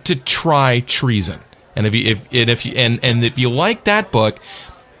you've got to try Treason. And if you like that book,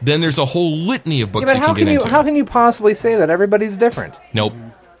 then there's a whole litany of books you can get into. How can you possibly say that? Everybody's different. Nope.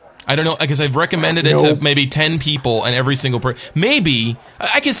 I don't know, because I've recommended it to maybe 10 people, and every single person... Maybe,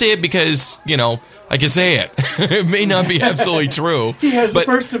 I can say it because, I can say it. It may not be absolutely true. He has the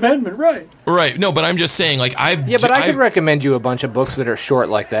First Amendment, right? Right, no, but I'm just saying, like, I could recommend you a bunch of books that are short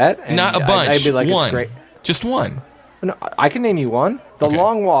like that. And not a bunch, I'd be like, one. It's great. Just one. No, I can name you one. The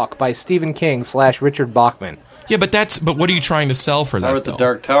Long Walk by Stephen King / Richard Bachman. Yeah, but what are you trying to sell for that? How about the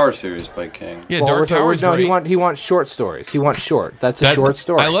Dark Tower series by King? Yeah, Dark Tower is great. He wants short stories. He wants short. That's a short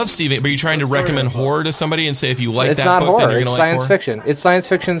story. I love Stephen, but are you trying to recommend horror to somebody and say if you like that book, horror. then you're going to like horror? It's science fiction. It's science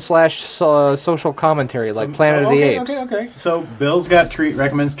fiction / social commentary, like Planet of the Apes. Okay. So Bill's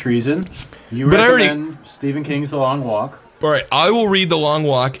recommends Treason. You recommend Stephen King's The Long Walk. All right, I will read The Long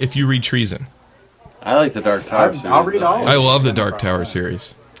Walk if you read Treason. I like the Dark Tower series. I'll read all. I love the Dark Tower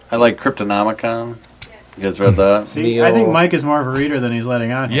series. I like Cryptonomicon. You guys read that? See, I think Mike is more of a reader than he's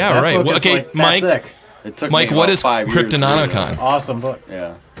letting on. Yeah, that right. Well, okay, Mike. Mike, what is Cryptonomicon? Awesome book.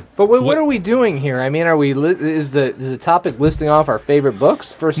 Yeah. But what are we doing here? I mean, is the topic listing off our favorite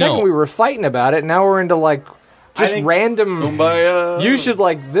books? For a second, we were fighting about it. And now we're into just random. Kumbaya. You should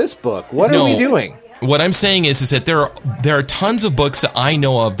like this book. What are we doing? What I'm saying is that there are tons of books that I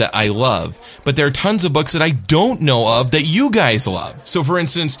know of that I love, but there are tons of books that I don't know of that you guys love. So, for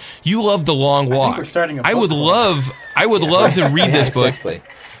instance, you love The Long Walk. I think we're starting a book I would love to read this book. Exactly.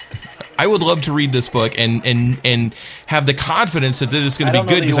 I would love to read this book and have the confidence that it's going to be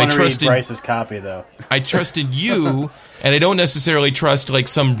good because I trust in Bryce's copy though. I trust in you. And I don't necessarily trust like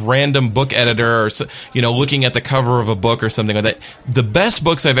some random book editor or looking at the cover of a book or something like that. The best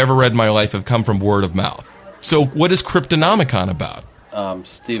books I've ever read in my life have come from word of mouth. So what is Cryptonomicon about?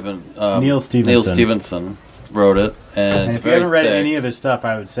 Neil Stevenson wrote it, and if you haven't read any of his stuff,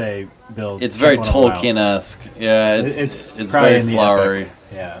 I would say Bill. It's very Tolkien-esque. Yeah, it's very flowery.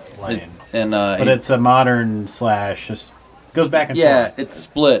 Lion. But it's a modern / just. Goes back and forth. Yeah, it's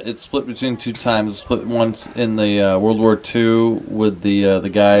split. It's split between two times. It's split once in the World War II with the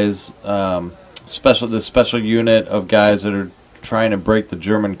guys, the special unit of guys that are trying to break the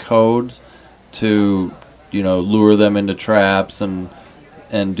German code to, lure them into traps and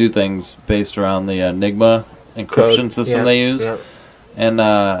do things based around the Enigma encryption system they use. Yeah.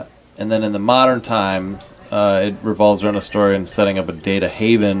 And then in the modern times, it revolves around a story and setting up a data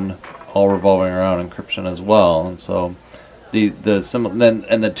haven, all revolving around encryption as well. And so.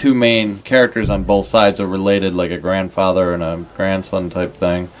 The two main characters on both sides are related, like a grandfather and a grandson type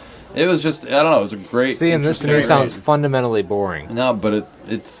thing. It was just, I don't know, it was a great... See, and this to me sounds fundamentally boring. No, but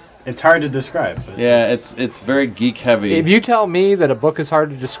it's hard to describe. Yeah, it's very geek-heavy. If you tell me that a book is hard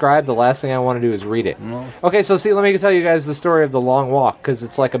to describe, the last thing I want to do is read it. No. Okay, so see, let me tell you guys the story of The Long Walk, because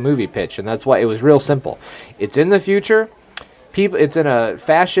it's like a movie pitch, and that's why it was real simple. It's in the future, it's in a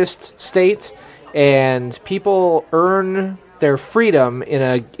fascist state, and people earn their freedom in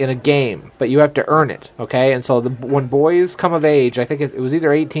a game, but you have to earn it, okay? And so when boys come of age, I think it was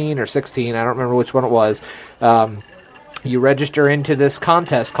either 18 or 16, I don't remember which one it was, you register into this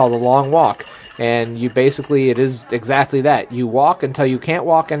contest called The Long Walk. And you basically, it is exactly that. You walk until you can't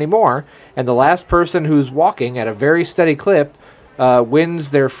walk anymore, and the last person who's walking at a very steady clip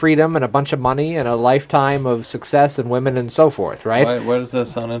wins their freedom and a bunch of money and a lifetime of success and women and so forth, right? Why does that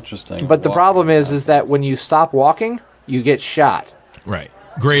sound interesting? But the problem is that when you stop walking, you get shot. Right.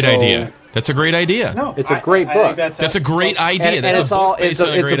 Great idea. That's a great idea. No, it's a great book. That's a great idea. That's a book based on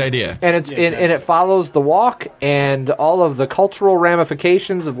a great idea. And it follows the walk and all of the cultural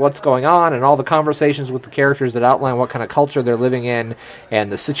ramifications of what's going on and all the conversations with the characters that outline what kind of culture they're living in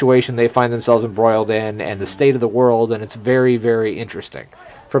and the situation they find themselves embroiled in and the state of the world, and it's very, very interesting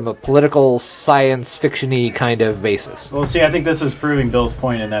from a political science fiction-y kind of basis. Well, see, I think this is proving Bill's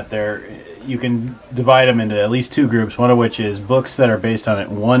point in that you can divide them into at least two groups, one of which is books that are based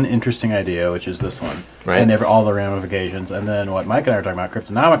on one interesting idea, which is this one, right, and all the ramifications, and then what Mike and I are talking about,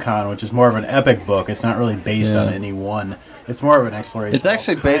 Cryptonomicon, which is more of an epic book. It's not really based on any one. It's more of an exploration. It's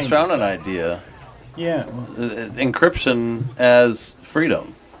actually based around an idea. Yeah. Encryption as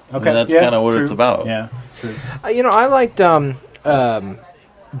freedom. Okay. And that's kind of what it's about. Yeah, true. I liked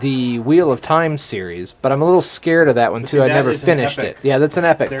the Wheel of Time series, but I'm a little scared of that one too. I never finished it. Yeah, that's an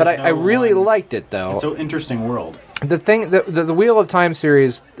epic. But I really liked it though. It's an interesting world. The thing, the Wheel of Time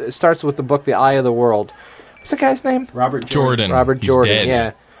series starts with the book The Eye of the World. What's the guy's name? Robert Jordan. Robert He's Jordan. dead.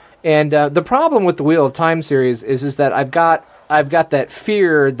 Yeah. And the problem with the Wheel of Time series is that I've got that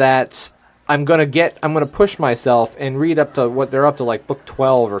fear that I'm gonna push myself and read up to what they're up to, like book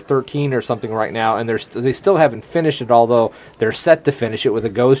 12 or 13 or something right now, and they still haven't finished it, although they're set to finish it with a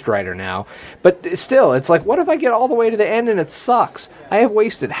ghostwriter now. But still, it's like, what if I get all the way to the end and it sucks? I have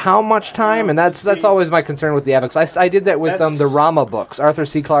wasted how much time? And that's always my concern with the epics. I did that with the Rama books, Arthur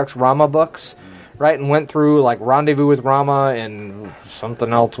C. Clarke's Rama books. Right, and went through like Rendezvous with Rama and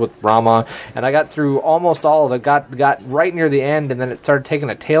something else with Rama, and I got through almost all of it. Got right near the end, and then it started taking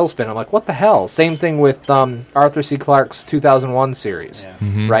a tailspin. I'm like, what the hell? Same thing with Arthur C. Clarke's 2001 series. Yeah.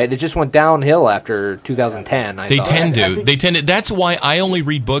 Mm-hmm. Right, it just went downhill after 2010. They tend to. That's why I only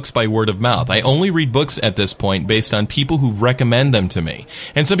read books by word of mouth. I only read books at this point based on people who recommend them to me.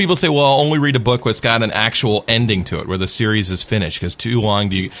 And some people say, well, I'll only read a book that's got an actual ending to it, where the series is finished, because too long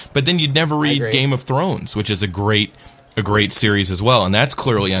do you... But then you'd never read Game of Thrones, which is a great series as well, and that's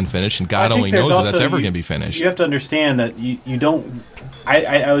clearly unfinished, and God only knows if that's ever going to be finished. You have to understand that you don't...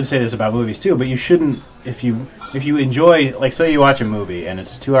 I would say this about movies too, but you shouldn't... If you enjoy... Like, say you watch a movie, and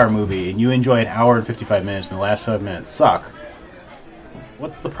it's a 2-hour movie, and you enjoy an hour and 55 minutes, and the last 5 minutes suck,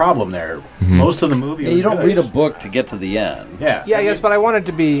 what's the problem there? Mm-hmm. Most of the movie you don't read a book to get to the end. Yeah. Yeah, yes, but I want it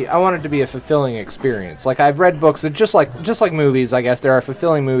to be a fulfilling experience. Like, I've read books that just like movies, I guess there are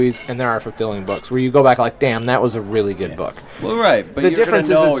fulfilling movies and there are fulfilling books where you go back like, damn, that was a really good book. Well, right, but the difference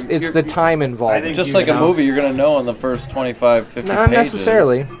is it's the time involved. Just like a movie, you're going to know in the first 25, 50 pages. Not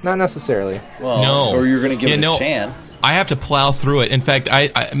necessarily. Well, no. Or you're going to give it a chance. I have to plow through it. In fact,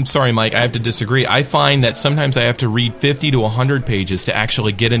 I'm sorry, Mike, I have to disagree. I find that sometimes I have to read 50 to 100 pages to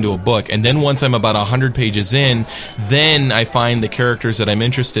actually get into a book. And then once I'm about 100 pages in, then I find the characters that I'm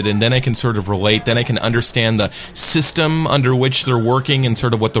interested in. Then I can sort of relate. Then I can understand the system under which they're working and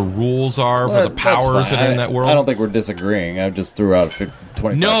sort of what the rules are for the powers that are in that world. I don't think we're disagreeing. I just threw out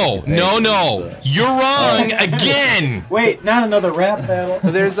 20. No. You're wrong again. Wait, not another rap battle.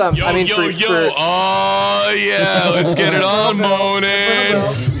 So there's Oh, yeah. Let's get it on, moaning.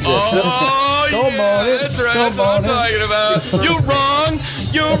 Oh, yeah, that's right. That's what I'm talking about. You're wrong,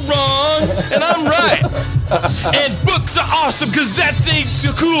 and I'm right. And books are awesome because that thing's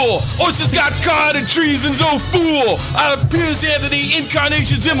so cool. Oysters got caught in treason's oh fool. Out of Piers Anthony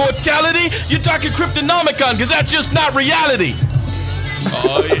Incarnation's immortality, you're talking Cryptonomicon because that's just not reality.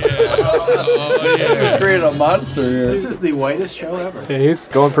 Oh, yeah. Created a monster here. This is the whitest show ever. Yeah, he's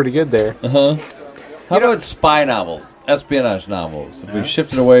going pretty good there. Uh-huh. How about spy novels, espionage novels? If we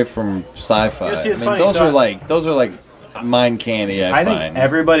shifted away from sci-fi, those are like mind candy. I think find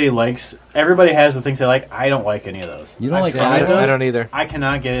everybody has the things they like. I don't like any of those. You don't like any I of those? I don't either. I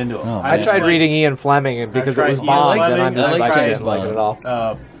cannot get into them. Oh, I tried reading Ian Fleming, and because it was Bond, and I'm just like, I didn't like it at all.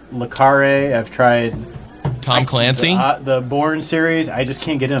 Le Carre, I've tried. Tom Clancy? The Bourne series, I just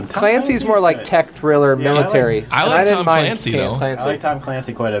can't get into. Clancy's more like tech thriller, military. I like Tom Clancy, though. I like Tom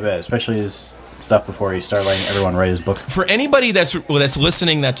Clancy quite a bit, especially his stuff before he started letting everyone write his books. For anybody that's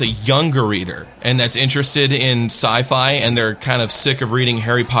listening that's a younger reader and that's interested in sci-fi and they're kind of sick of reading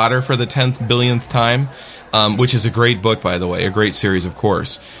Harry Potter for the 10th billionth time, which is a great book, by the way, a great series, of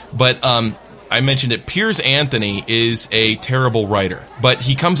course. But I mentioned it, Piers Anthony is a terrible writer, but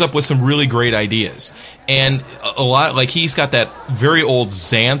he comes up with some really great ideas. And a lot, like he's got that very old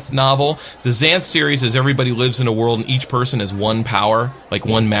Xanth novel. The Xanth series is everybody lives in a world and each person has one power, like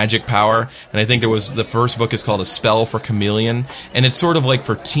one magic power. And I think the first book is called A Spell for Chameleon. And it's sort of like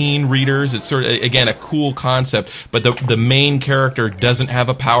for teen readers. It's sort of, again, a cool concept. But the main character doesn't have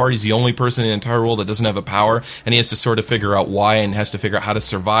a power. He's the only person in the entire world that doesn't have a power. And he has to sort of figure out why and has to figure out how to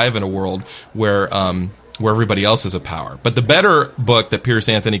survive in a world where everybody else has a power. But the better book that Pierce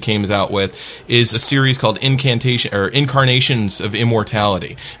Anthony came out with is a series called Incarnations of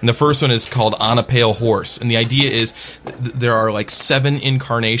Immortality. And the first one is called On a Pale Horse. And the idea is there are like 7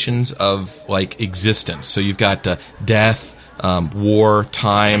 incarnations of like existence. So you've got death, war,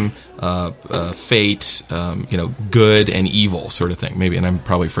 time, fate, good and evil sort of thing. Maybe, and I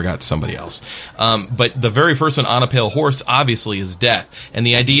probably forgot somebody else. But the very first one, On a Pale Horse, obviously is death. And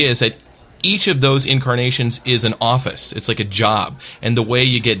the idea is that each of those incarnations is an office. It's like a job. And the way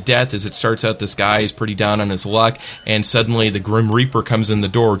you get death is it starts out this guy is pretty down on his luck, and suddenly the Grim Reaper comes in the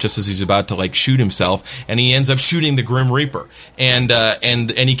door just as he's about to like shoot himself, and he ends up shooting the Grim Reaper. And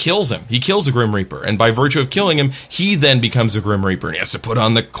he kills him. He kills the Grim Reaper. And by virtue of killing him, he then becomes a Grim Reaper. And he has to put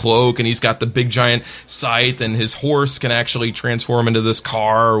on the cloak, and he's got the big giant scythe, and his horse can actually transform into this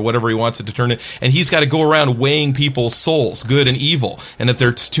car or whatever he wants it to turn it. And he's got to go around weighing people's souls, good and evil. And if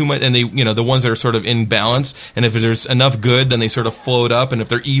there's too much, and they, the ones that are sort of in balance, and if there's enough good, then they sort of float up, and if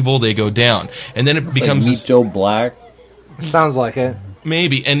they're evil, they go down. And then it becomes like Meet Joe Black. Sounds like it.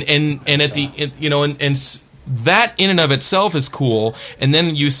 Maybe. And at the and that in and of itself is cool, and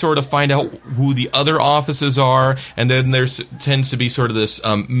then you sort of find out who the other offices are, and then there tends to be sort of this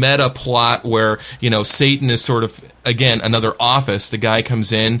meta plot where Satan is sort of, again, another office. The guy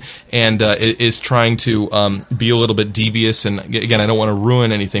comes in and is trying to be a little bit devious, and again, I don't want to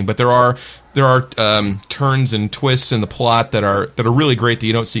ruin anything, but there are turns and twists in the plot that are really great that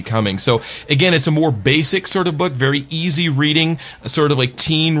you don't see coming. So again, it's a more basic sort of book, very easy reading, sort of like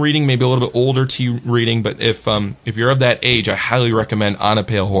teen reading, maybe a little bit older teen reading. But if you're of that age, I highly recommend On a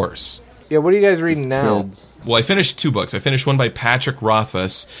Pale Horse. Yeah, what are you guys reading now? Well, I finished 2 books. I finished one by Patrick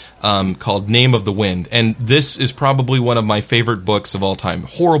Rothfuss called Name of the Wind. And this is probably one of my favorite books of all time.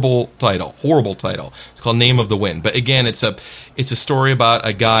 Horrible title. It's called Name of the Wind. But again, it's a story about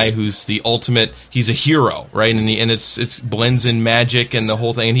a guy who's the ultimate, he's a hero, right? And it's blends in magic and the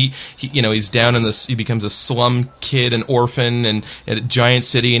whole thing. And he's down in this, he becomes a slum kid, an orphan, and at a giant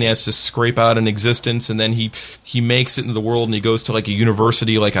city, and he has to scrape out an existence. And then he makes it into the world, and he goes to like a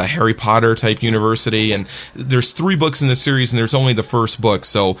university, like a Harry Potter type university. And there's 3 books in the series, and there's only the first book.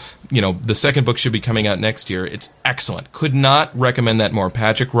 So, the second book should be coming out next year. It's excellent. Could not recommend that more.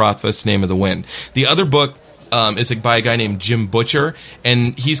 Patrick Rothfuss, Name of the Wind. The other book is by a guy named Jim Butcher,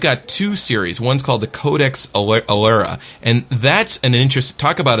 and he's got 2 series. One's called the Codex Alera, and that's an interest.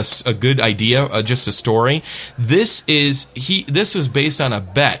 Talk about a good idea, just a story. This was based on a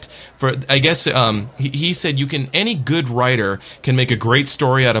bet. For I guess he said any good writer can make a great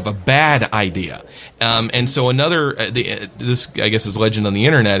story out of a bad idea, and so this I guess is legend on the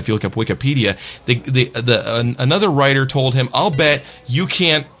internet. If you look up Wikipedia, another writer told him, "I'll bet you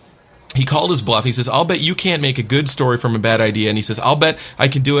can't." He called his bluff. He says, "I'll bet you can't make a good story from a bad idea." And he says, "I'll bet I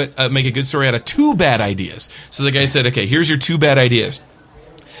can do it. Make a good story out of 2 bad ideas." So the guy said, "Okay, here's your 2 bad ideas."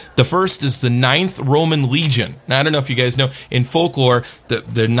 The first is the 9th Roman Legion. Now, I don't know if you guys know, in folklore,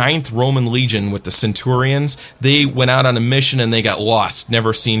 the 9th Roman Legion with the centurions, they went out on a mission and they got lost,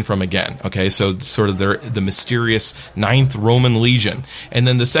 never seen from again. Okay, so sort of the mysterious 9th Roman Legion. And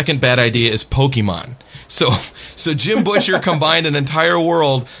then the second bad idea is Pokemon. So Jim Butcher combined an entire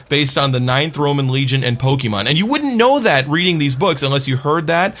world based on the 9th Roman Legion and Pokemon. And you wouldn't know that reading these books unless you heard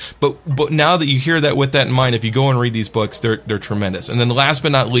that. But now that you hear that with that in mind, if you go and read these books, they're tremendous. And then last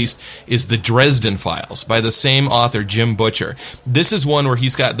but not least is the Dresden Files by the same author, Jim Butcher. This is one where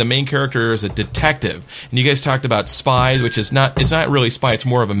he's got the main character as a detective. And you guys talked about spies, which it's not really spy, it's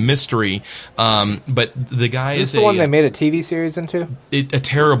more of a mystery. But the guy is the one they made a TV series into? A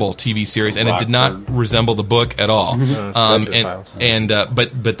terrible TV series, and it did not resemble the book at all. But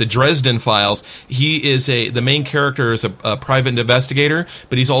the Dresden Files, he is the main character is a private investigator,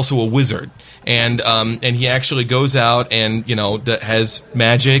 but he's also a wizard, and he actually goes out and has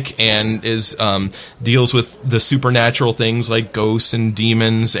magic and is deals with the supernatural things like ghosts and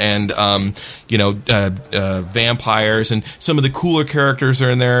demons and vampires, and some of the cooler characters are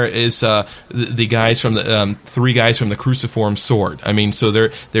in there is the guys from the 3 guys from the Cruciform Sword. I mean, so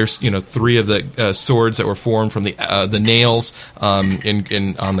there's 3 of the swords that were formed from the nails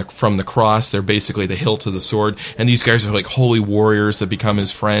from the cross. They're basically the hilt of the sword, and these guys are like holy warriors that become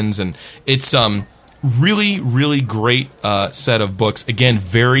his friends, and it's really, really great set of books. Again,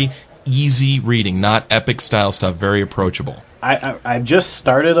 very easy reading, not epic style stuff. Very approachable. I've just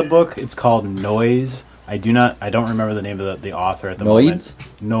started a book. It's called Noise. I don't remember the name of the author at the moment.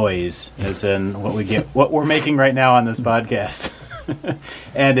 Noise, as in what we're making right now on this podcast.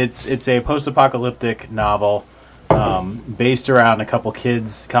 And it's a post-apocalyptic novel based around a couple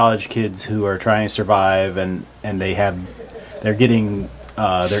college kids who are trying to survive, and they're getting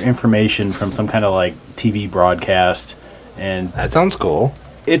their information from some kind of like TV broadcast. And that sounds cool.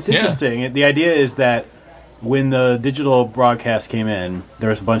 It's interesting. The idea is that when the digital broadcast came in, there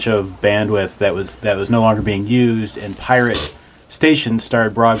was a bunch of bandwidth that was no longer being used, and pirate stations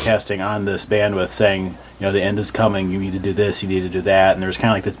started broadcasting on this bandwidth saying, the end is coming, you need to do this, you need to do that, and there was kind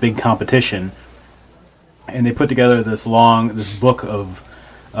of like this big competition, and they put together this book of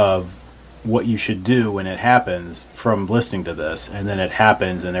what you should do when it happens from listening to this, and then it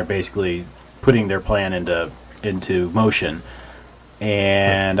happens, and they're basically putting their plan into motion.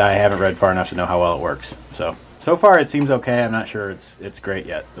 And I haven't read far enough to know how well it works. So far it seems okay. I'm not sure it's great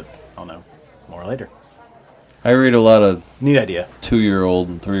yet, but I'll know more later. I read a lot of neat idea 2-year-old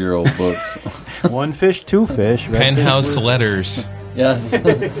and 3-year-old books. One fish, two fish. Penthouse letters. Yes.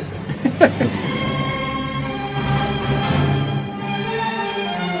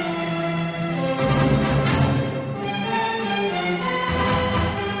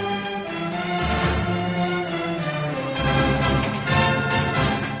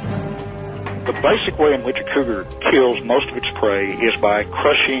 The basic way in which a cougar kills most of its prey is by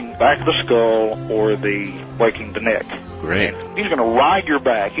crushing back of the skull or breaking the neck. Great. And he's going to ride your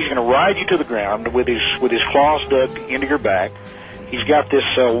back. He's going to ride you to the ground with his claws dug into your back. He's got this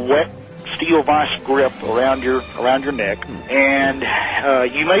wet steel vice grip around your neck, and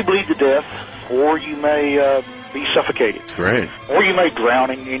you may bleed to death, or you may be suffocated. Great. Or you may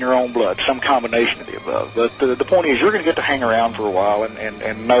drown in your own blood, some combination of the above. But the point is, you're going to get to hang around for a while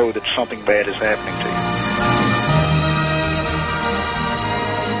and know that something bad is happening to you.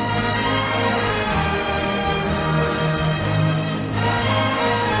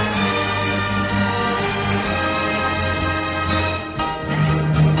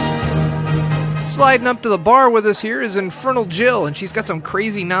 Sliding up to the bar with us here is Infernal Jill, and she's got some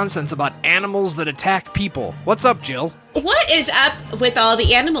crazy nonsense about animals that attack people. What's up, Jill? What is up with all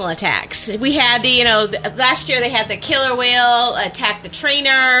the animal attacks? We had, last year they had the killer whale attack the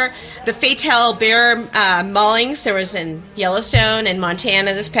trainer, the fatal bear maulings. There was in Yellowstone and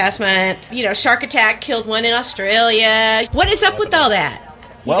Montana this past month. Shark attack killed one in Australia. What is up with all that?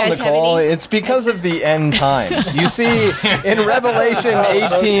 You well, guys Nicole, have any it's because of the end times. You see, in Revelation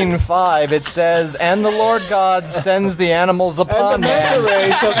 18:5, it says, "And the Lord God sends the animals upon man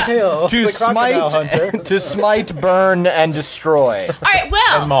to smite, burn, and destroy." All right,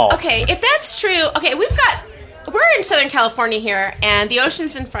 well, okay, if that's true, okay, we're in Southern California here, and the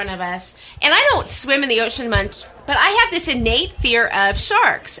ocean's in front of us, and I don't swim in the ocean much, but I have this innate fear of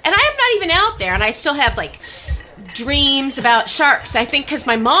sharks, and I am not even out there, and I still have, dreams about sharks. I think because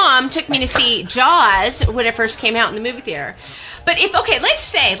my mom took me to see Jaws when it first came out in the movie theater. But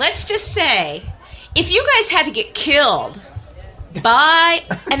let's just say, if you guys had to get killed by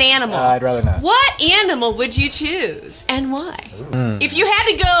an animal, I'd rather not. What animal would you choose and why? If you had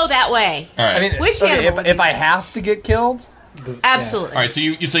to go that way, all right. Which animal? If I have to get killed, absolutely. All right, so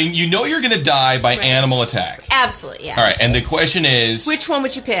you know you're going to die by animal attack. Absolutely, yeah. All right, and the question is, which one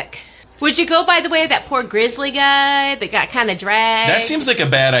would you pick? Would you go, by the way, that poor grizzly guy that got kind of dragged? That seems like a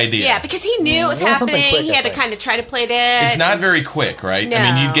bad idea. Yeah, because he knew it was happening. He had to kind of try to play dead. It's not very quick, right? No.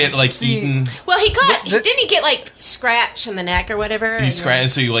 I mean, you get eaten. Well, didn't he get scratch on the neck or whatever? He scratched,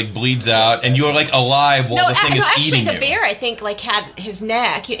 so you bleeds out, and you're alive while the thing is eating the you. bear, I think, had his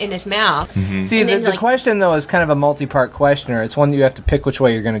neck in his mouth. Mm-hmm. See, the question though is kind of a multi-part questioner. It's one that you have to pick which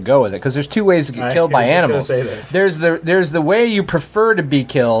way you're going to go with it, because there's two ways to get killed by animals. There's the way you prefer to be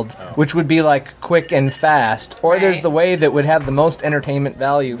killed, which would be quick and fast, or there's the way that would have the most entertainment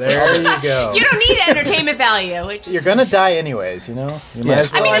value. There you go. You don't need entertainment value. You're gonna die anyways, You might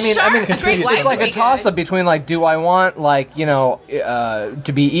as well. It's like a toss-up between do I want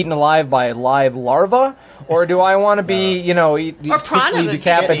to be eaten alive by a live larva, or do I want to be quickly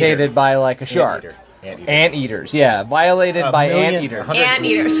decapitated by a shark? Anteaters, yeah, violated by anteaters.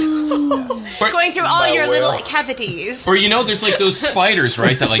 Anteaters. Going through all your little cavities. Or there's those spiders,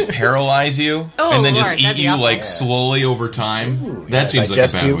 right, that paralyze you and then just eat you slowly over time. That seems like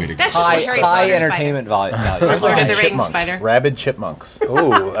a bad way to go. That's just like Harry high Potter entertainment value. Lord of the Rings spider. Rabid chipmunks.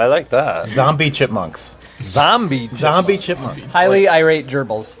 Ooh, I like that. Zombie chipmunks. Zombie chipmunks. Highly irate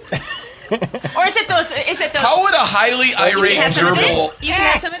gerbils. Or is it those? How would a highly irate gerbil? You can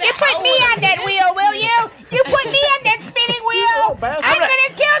have some of that. You put me on that wheel, will you? You put me on that spinning wheel. I'm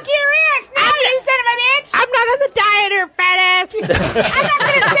gonna kick your ass now, you son of a bitch. I'm not on the dieter, fat ass. I'm not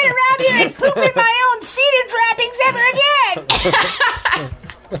gonna sit around here and poop in my own cedar droppings ever again.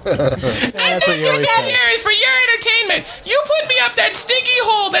 I'm not doing that here for your entertainment. You put me up that stinky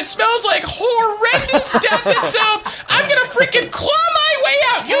hole that smells like horrendous death itself. I'm gonna freaking claw my way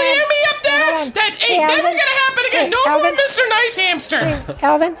out. You hear me up there? That ain't never gonna happen again. No more Mr. Nice Hamster.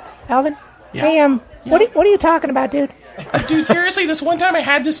 Alvin. Yeah. Hey, what are you talking about, dude? Dude, seriously, this one time I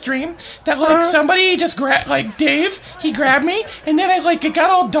had this dream that, like, somebody just grabbed, like, Dave, he grabbed me, and then it got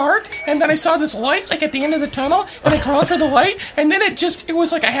all dark, and then I saw this light, like, at the end of the tunnel, and I crawled for the light, and then it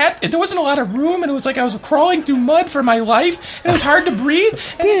was like there wasn't a lot of room, and it was like I was crawling through mud for my life, and it was hard to breathe,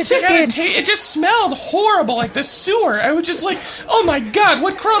 and it just smelled horrible, like the sewer. I was just like, oh my god,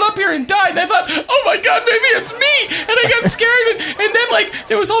 what crawled up here and died? And I thought, oh my god, maybe it's me, and I got scared, and then, like,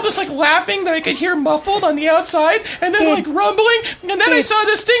 there was all this, like, laughing that I could hear muffled on the outside, and then, like, rumbling, and then I saw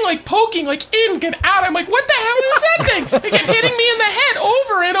this thing, like, poking, like, in, get out. I'm like, what the hell is that thing? It kept hitting me in the head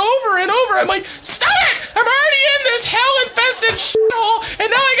over and over and over. I'm like, stop it! I'm already in this hell-infested shithole, and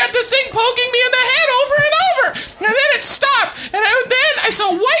now I got this thing poking me in the head over and over. And then it stopped, and then I saw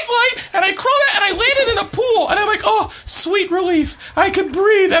white light, and I crawled out, and I landed in a pool, and I'm like, oh, sweet relief. I could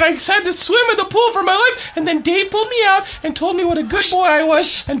breathe, and I had to swim in the pool for my life, and then Dave pulled me out and told me what a good boy I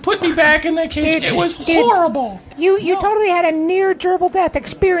was and put me back in that cage. It was horrible. You totally had a near gerbil death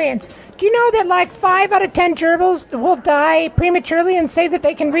experience. Do you know that like 5 out of 10 gerbils will die prematurely and say that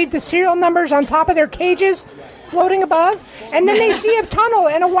they can read the serial numbers on top of their cages floating above? And then they see a tunnel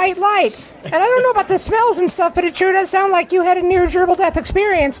and a white light. And I don't know about the smells and stuff, but it sure does sound like you had a near gerbil death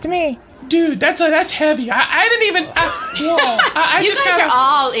experience to me. Dude, that's heavy. I didn't even... you just guys are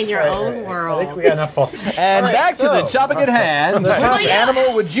all in your own world. I think we got enough false. And back to the topic at hand. Which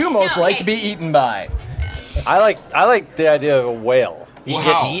animal would you most like to be eaten by? I like the idea of a whale. You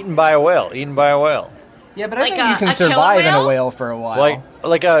get eaten by a whale. Yeah, but I think you can survive in a whale for a while.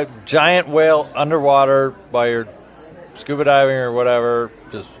 Like a giant whale underwater while you're scuba diving or whatever.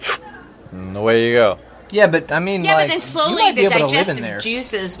 Just and away you go. Yeah, but I mean, but then slowly the digestive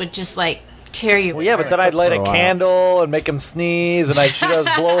juices would just like tear you. Well, yeah, but then I'd light a candle and make him sneeze, and I'd shoot out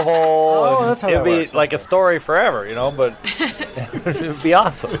his blowhole. That's how it'd that be works. like a story forever, you know. But it would be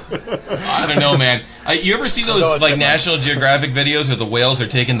awesome. I don't know, man. You ever see those like National Geographic videos where the whales are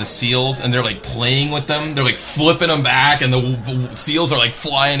taking the seals and they're like playing with them? They're like flipping them back, and the seals are like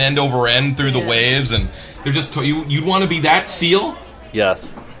flying end over end through the waves, and they're just you'd want to be that seal?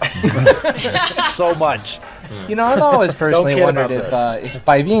 Yes. So much. You know, I've always personally wondered if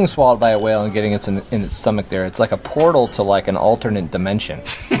by being swallowed by a whale and getting it in its stomach there, it's like a portal to like an alternate dimension.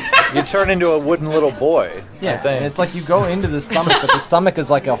 You turn into a wooden little boy. Yeah, and it's like you go into the stomach, but the stomach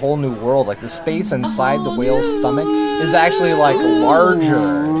is like a whole new world. Like the space inside the whale's stomach is actually like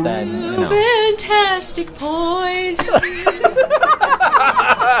larger than, you know. Fantastic point.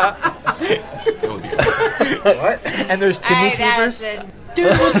 What? And there's chimney sweepers? Dude,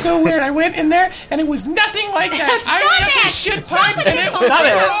 it was so weird. I went in there, and it was nothing like that. I went up this shit pipe, and it was...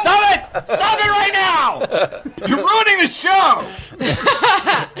 Stop it right now! You're ruining the show!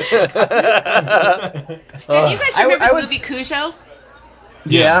 You guys remember the movie Cujo?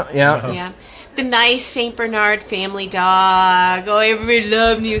 Yeah. The nice St. Bernard family dog. Oh, everybody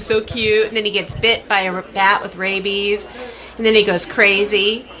loved you, so cute. And then he gets bit by a bat with rabies, and then he goes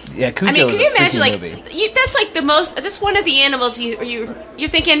crazy. Yeah, Cujo. I mean, can you imagine, like, movie. that's like the most. That's one of the animals you're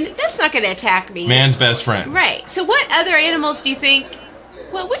thinking that's not going to attack me. Man's best friend. Right. So, what other animals do you think?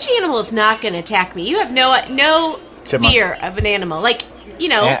 Well, which animal is not going to attack me? You have no fear of an animal, like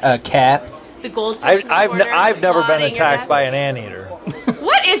a cat. The goldfish. I've never been attacked by an anteater.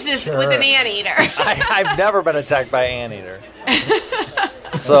 What is this with an anteater? I've never been attacked by an anteater.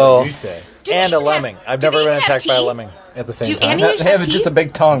 So, and a lemming. I've never been attacked by a lemming at the same time. They have just a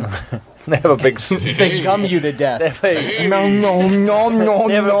big tongue. They have a big. They gum you to death. They have a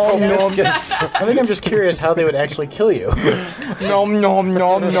proboscis. I think I'm just curious how they would actually kill you. Nom.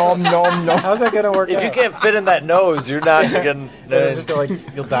 How's that gonna work? If you can't fit in that nose, you're not gonna. Just go like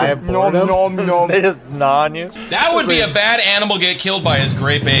you'll die of boredom. Nom. They just gnaw on you. That would be a bad animal get killed by is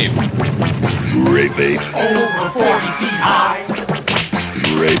grape ape. Grape ape. Over 40 feet high.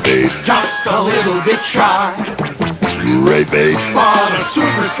 Grape ape. Just a little bit shy. Grape ape. But a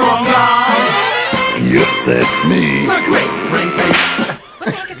super strong guy. Yep, that's me. The great grape ape. What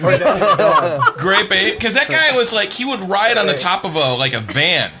the heck is grape ape? Grape ape? Because that guy was like, he would ride on the top of a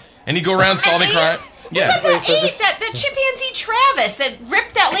van, and he'd go around solving crime. Yeah. What about that chimpanzee Travis that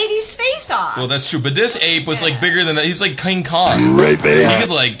ripped that lady's face off? Well, that's true. But this ape was like bigger than he's like King Kong. Right, babe. He could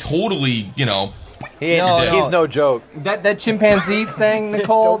like totally, He's no joke. That chimpanzee thing,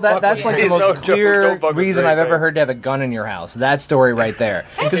 Nicole, that's like the most clear reason I've ever heard to have a gun in your house. That story right there.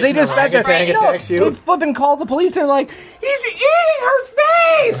 Because they just sat there and dude flipping called the police and like, he's eating her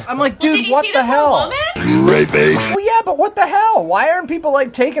face! I'm like, dude, what the hell? Right, babe. Well, yeah, but what the hell? Why aren't people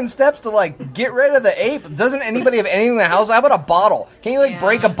like taking steps to like get rid of the ape? Doesn't anybody have anything in the house? How about a bottle? Can you like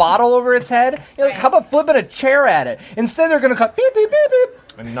break a bottle over its head? You're like, how about flipping a chair at it? Instead, they're gonna cut beep beep beep beep.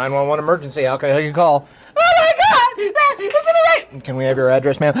 911 emergency. How can you call? Oh my God! Isn't it right? Can we have your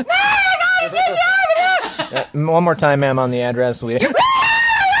address, ma'am? No, it's one more time, ma'am, on the address.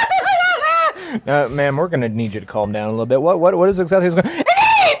 Ma'am, we're gonna need you to calm down a little bit. What is exactly going?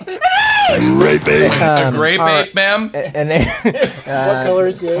 Right, babe. A grape ape, ma'am. What color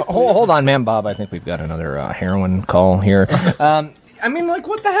is the ape? Hold on, ma'am, Bob. I think we've got another heroin call here. I mean, like,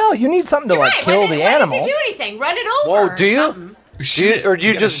 what the hell? You need something to kill the animal. Why didn't they do anything? Run it over. Whoa, do you? Or do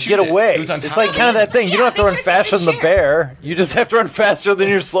you just get away? It's like kind of that thing. You don't have to run faster than the bear. You just have to run faster than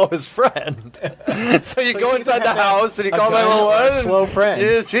your slowest friend. So you go inside the house and you call 911. Slow friend.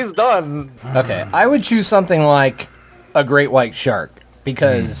 Yeah, she's done. Okay, I would choose something like a great white shark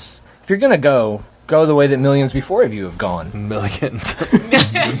because if you're gonna go the way that millions before of you have gone. Millions.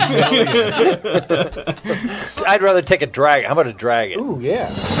 I'd rather take a dragon. How about a dragon? Ooh,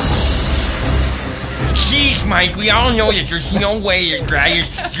 yeah. Jeez, Mike, we all know that there's no way that dragons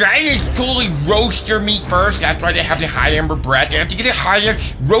totally roast their meat first. That's why they have the high amber breath. They have to get it higher.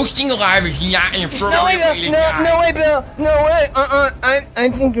 Roasting alive is not an appropriate way to die. No way, Bill. No way. I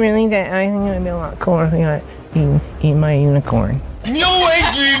think really that it would be a lot cooler if I eat my unicorn. No way,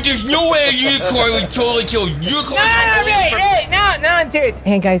 dude. There's no way a unicorn would totally kill a unicorn. No, I'm serious.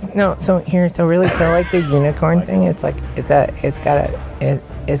 Hey guys, so really, like the unicorn thing, it's got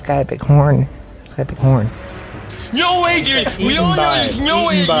a big horn. No way, dude. We all know there's no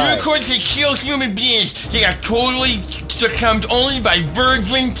way unicorns can kill human beings. They are totally succumbed only by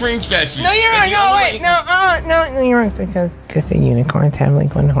virgin princesses. No, you're right. No, you're right. Because the unicorns have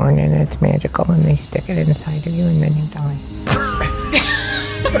like one horn and it's magical and they stick it inside of you and then you die.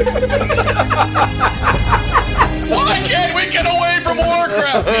 Why can't we get away from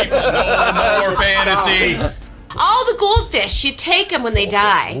Warcraft, people? No more fantasy. All the goldfish, you take them when they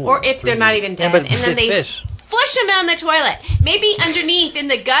die, or if they're not even dead, and then they flush them down the toilet. Maybe underneath in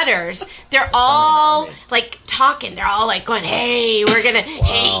the gutters, they're all like talking. They're all like going, "Hey, we're gonna,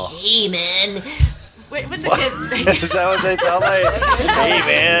 hey, man." What's a good? Is that what they sound like? Hey,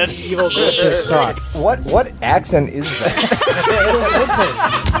 man. Evil thoughts. What accent is that?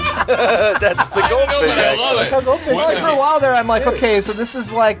 That's the goldfish. I love it. Well, for a while there, I'm like, okay, so this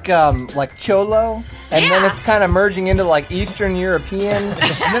is like Cholo, and then it's kind of merging into like Eastern European,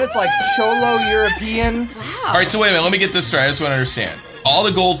 and then it's like Cholo European. Wow. All right, so wait a minute. Let me get this straight. I just want to understand. All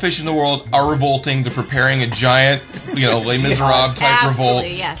the goldfish in the world are revolting. They're preparing a giant, Les Miserables type revolt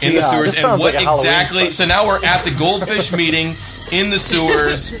in the sewers. And what exactly? So now we're at the goldfish meeting in the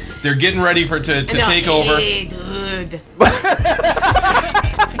sewers. They're getting ready to take over. Hey, dude.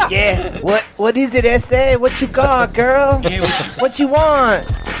 Yeah. What is it, S.A.? What you got, girl? What you want?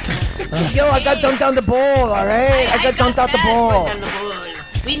 Yo, I got dumped down the bowl, all right? I got dumped out the bowl.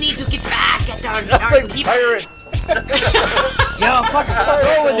 We need to get back at our people. Yo,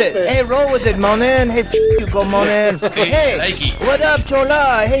 roll with it. Hey, roll with it, Monin. Hey, you go, Monin. Hey, what up,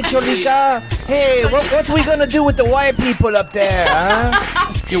 Chola? Hey, Cholika. Hey, what we gonna do with the white people up there, huh?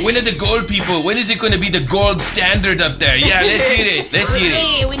 Yeah, when are the gold people? When is it going to be the gold standard up there? Yeah, let's hear it.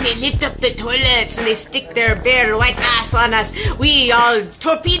 Hey, when they lift up the toilets and they stick their bare white ass on us, we all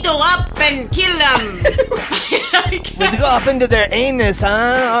torpedo up and kill them. We go up into their anus,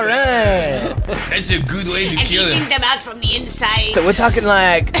 huh? All right. That's a good way to kill them. And them out from the inside. So we're talking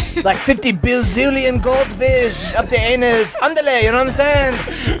like 50 bazillion goldfish up the anus. Underlay, you know what I'm saying?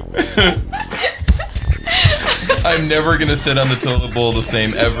 I'm never gonna sit on the toilet bowl the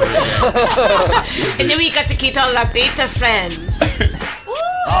same ever again. And then we got to get all our beta friends.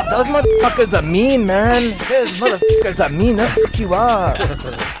 Oh, those motherfuckers are mean, man. Those motherfuckers are mean. That's what you are.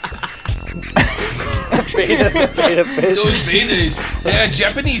 Beta fish. Those betas. Yeah,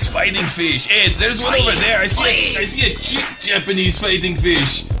 Japanese fighting fish. Hey, there's one over there. I see a cheap Japanese fighting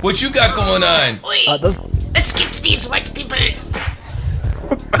fish. What you got going on? Let's get to these white people.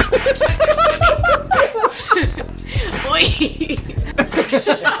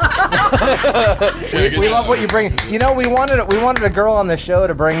 We love what you bring. You know, we wanted a girl on the show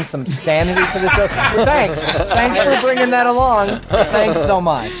to bring some sanity to the show. So thanks for bringing that along. Thanks so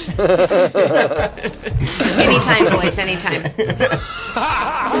much. Anytime, boys. Anytime.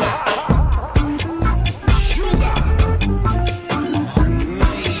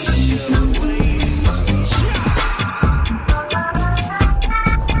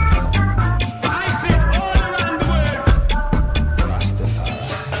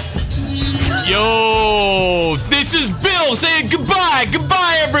 Yo, this is Bill saying goodbye.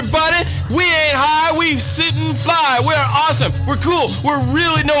 Goodbye, everybody. We ain't high, we sit and fly. We're awesome. We're cool. We're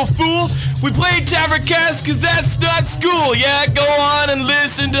really no fool. We play Taverncast because that's not school. Yeah, go on and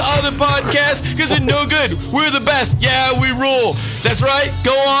listen to other podcasts because they're no good. We're the best. Yeah, we rule. That's right.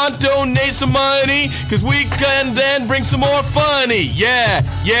 Go on, donate some money because we can then bring some more funny. Yeah.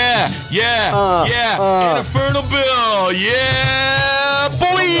 Infernal Bill. Yeah, boy.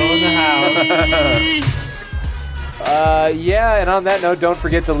 Yeah, and on that note, don't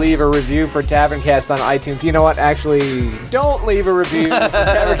forget to leave a review for Taverncast on iTunes. You know what? Actually, don't leave a review for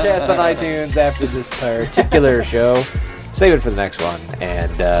Taverncast on iTunes after this particular show. Save it for the next one,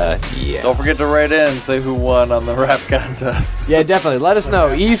 and yeah. Don't forget to write in and say who won on the rap contest. Yeah, definitely. Let us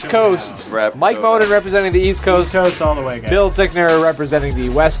know. East Coast. Mike Moden representing the East Coast. East Coast all the way, guys. Bill Tickner representing the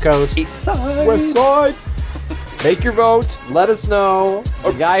West Coast. East Side. West Side. Make your vote. Let us know.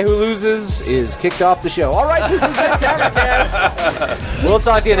 The guy who loses is kicked off the show. All right, this is the Taverncast. We'll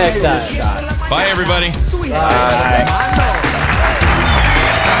talk to you next time. Bye, everybody. Bye.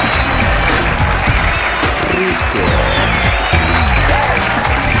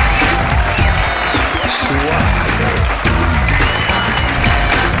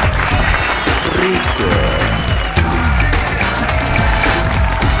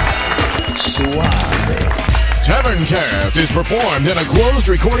 Taverncast is performed in a closed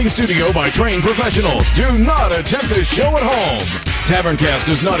recording studio by trained professionals. Do not attempt this show at home. Taverncast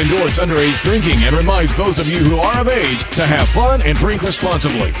does not endorse underage drinking and reminds those of you who are of age to have fun and drink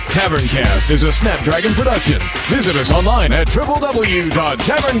responsibly. Taverncast is a Snapdragon production. Visit us online at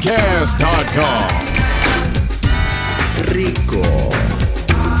www.taverncast.com. Rico.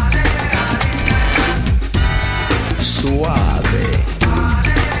 Suave.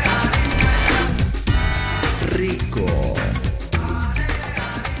 Rico.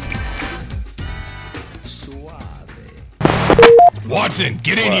 Watson,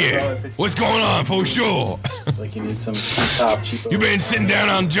 get in here. What's going on, for sure? Like you need some top cheapo. You been sitting down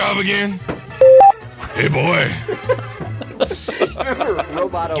on the job again? Hey, boy.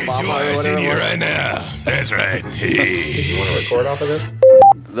 Robot Get your ass in here right now. That's right. Hey. You want to record off of this?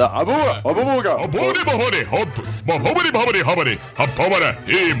 The Abuga.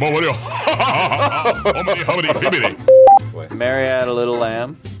 Mary had a little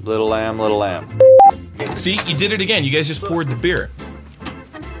lamb, little lamb, little lamb. See, you did it again. You guys just poured the beer.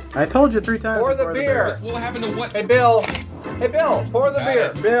 I told you 3 times. Pour the beer. What happened to what? Hey, Bill. Pour the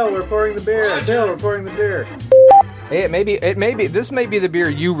beer. Bill, we're pouring the beer. Roger. Bill, we're pouring the beer. Hey, this may be the beer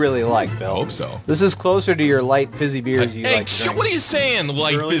you really like, Bill. I hope so. This is closer to your light fizzy beers you like to drink. What are you saying?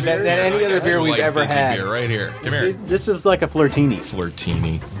 Light fizzy than any other beer we've ever had. Beer right here. Come here. This is like a flirtini.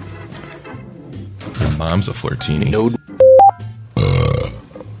 Flirtini. Mom's a flirtini. No.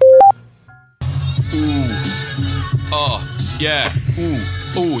 Oh, yeah.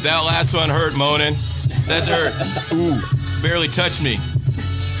 Ooh, that last one hurt, Monin. That hurt. Ooh, barely touched me.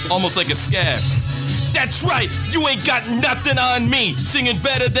 Almost like a scab. That's right, you ain't got nothing on me. Singing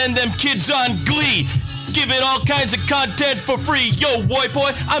better than them kids on Glee. Giving all kinds of content for free. Yo, boy,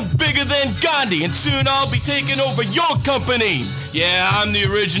 I'm bigger than Gandhi, and soon I'll be taking over your company. Yeah, I'm the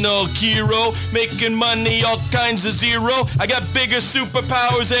original Kiro, making money all kinds of zero. I got bigger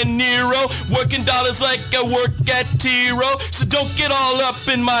superpowers than Nero, working dollars like I work at Tiro. So don't get all up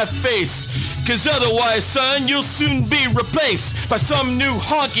in my face, cause otherwise, son, you'll soon be replaced by some new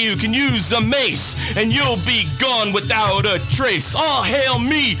honky who can use a mace, and you'll be gone without a trace. All hail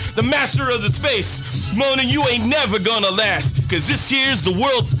me, the master of the space. Mona, you ain't never gonna last, cause this here's the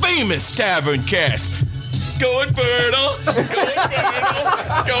world famous Taverncast. Go Infernal, go Infernal,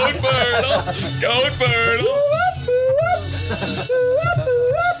 go Infernal, go Infernal.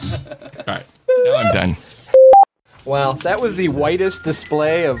 Alright, now I'm done. Well, that was the whitest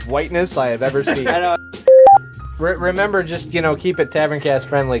display of whiteness I have ever seen. Remember, just, keep it Taverncast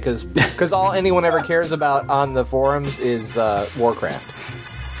friendly, because all anyone ever cares about on the forums is Warcraft.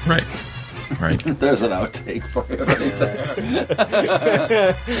 Right. There's an outtake for you right there.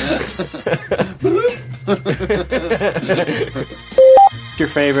 What's your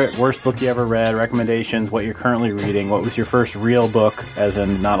favorite, worst book you ever read? Recommendations, what you're currently reading. What was your first real book, as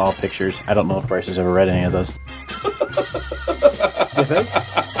in not all pictures? I don't know if Bryce has ever read any of those. You think?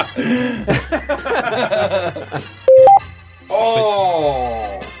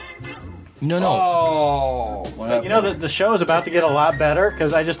 Oh. No. Oh. You know, the show is about to get a lot better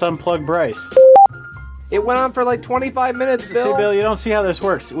because I just unplugged Bryce. It went on for like 25 minutes, Bill. See, Bill, you don't see how this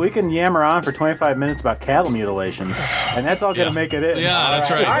works. We can yammer on for 25 minutes about cattle mutilations, and that's all going to make it in. Yeah, that's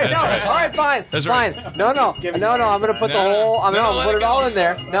right. All right, That's right. all right, fine. That's fine. right. No, I'm going to put the whole. I'm going to put it all in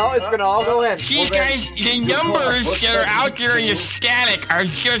there. No, it's going to all go in. Geez, guys, the numbers that are out there in the static are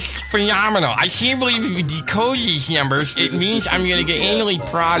just phenomenal. I can't believe if you decode these numbers, it means I'm going to get anally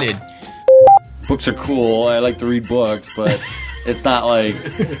prodded. Books are cool. I like to read books, but it's not like,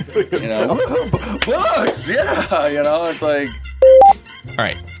 you know, books, yeah, you know, it's like... All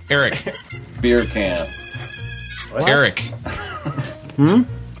right, Eric. Beer can. What? Eric.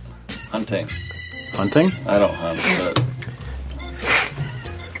 Hunting. Hunting? I don't hunt, but...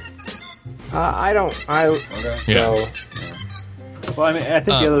 I don't. Okay. Yeah. So, Well, I mean, I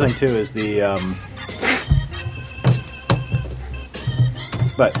think the other thing, too, is the...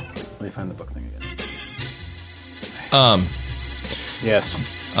 But, let me find the book thing again. Yes.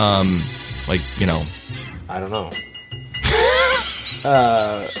 Like, you know. I don't know.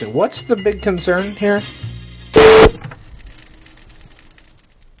 What's the big concern here?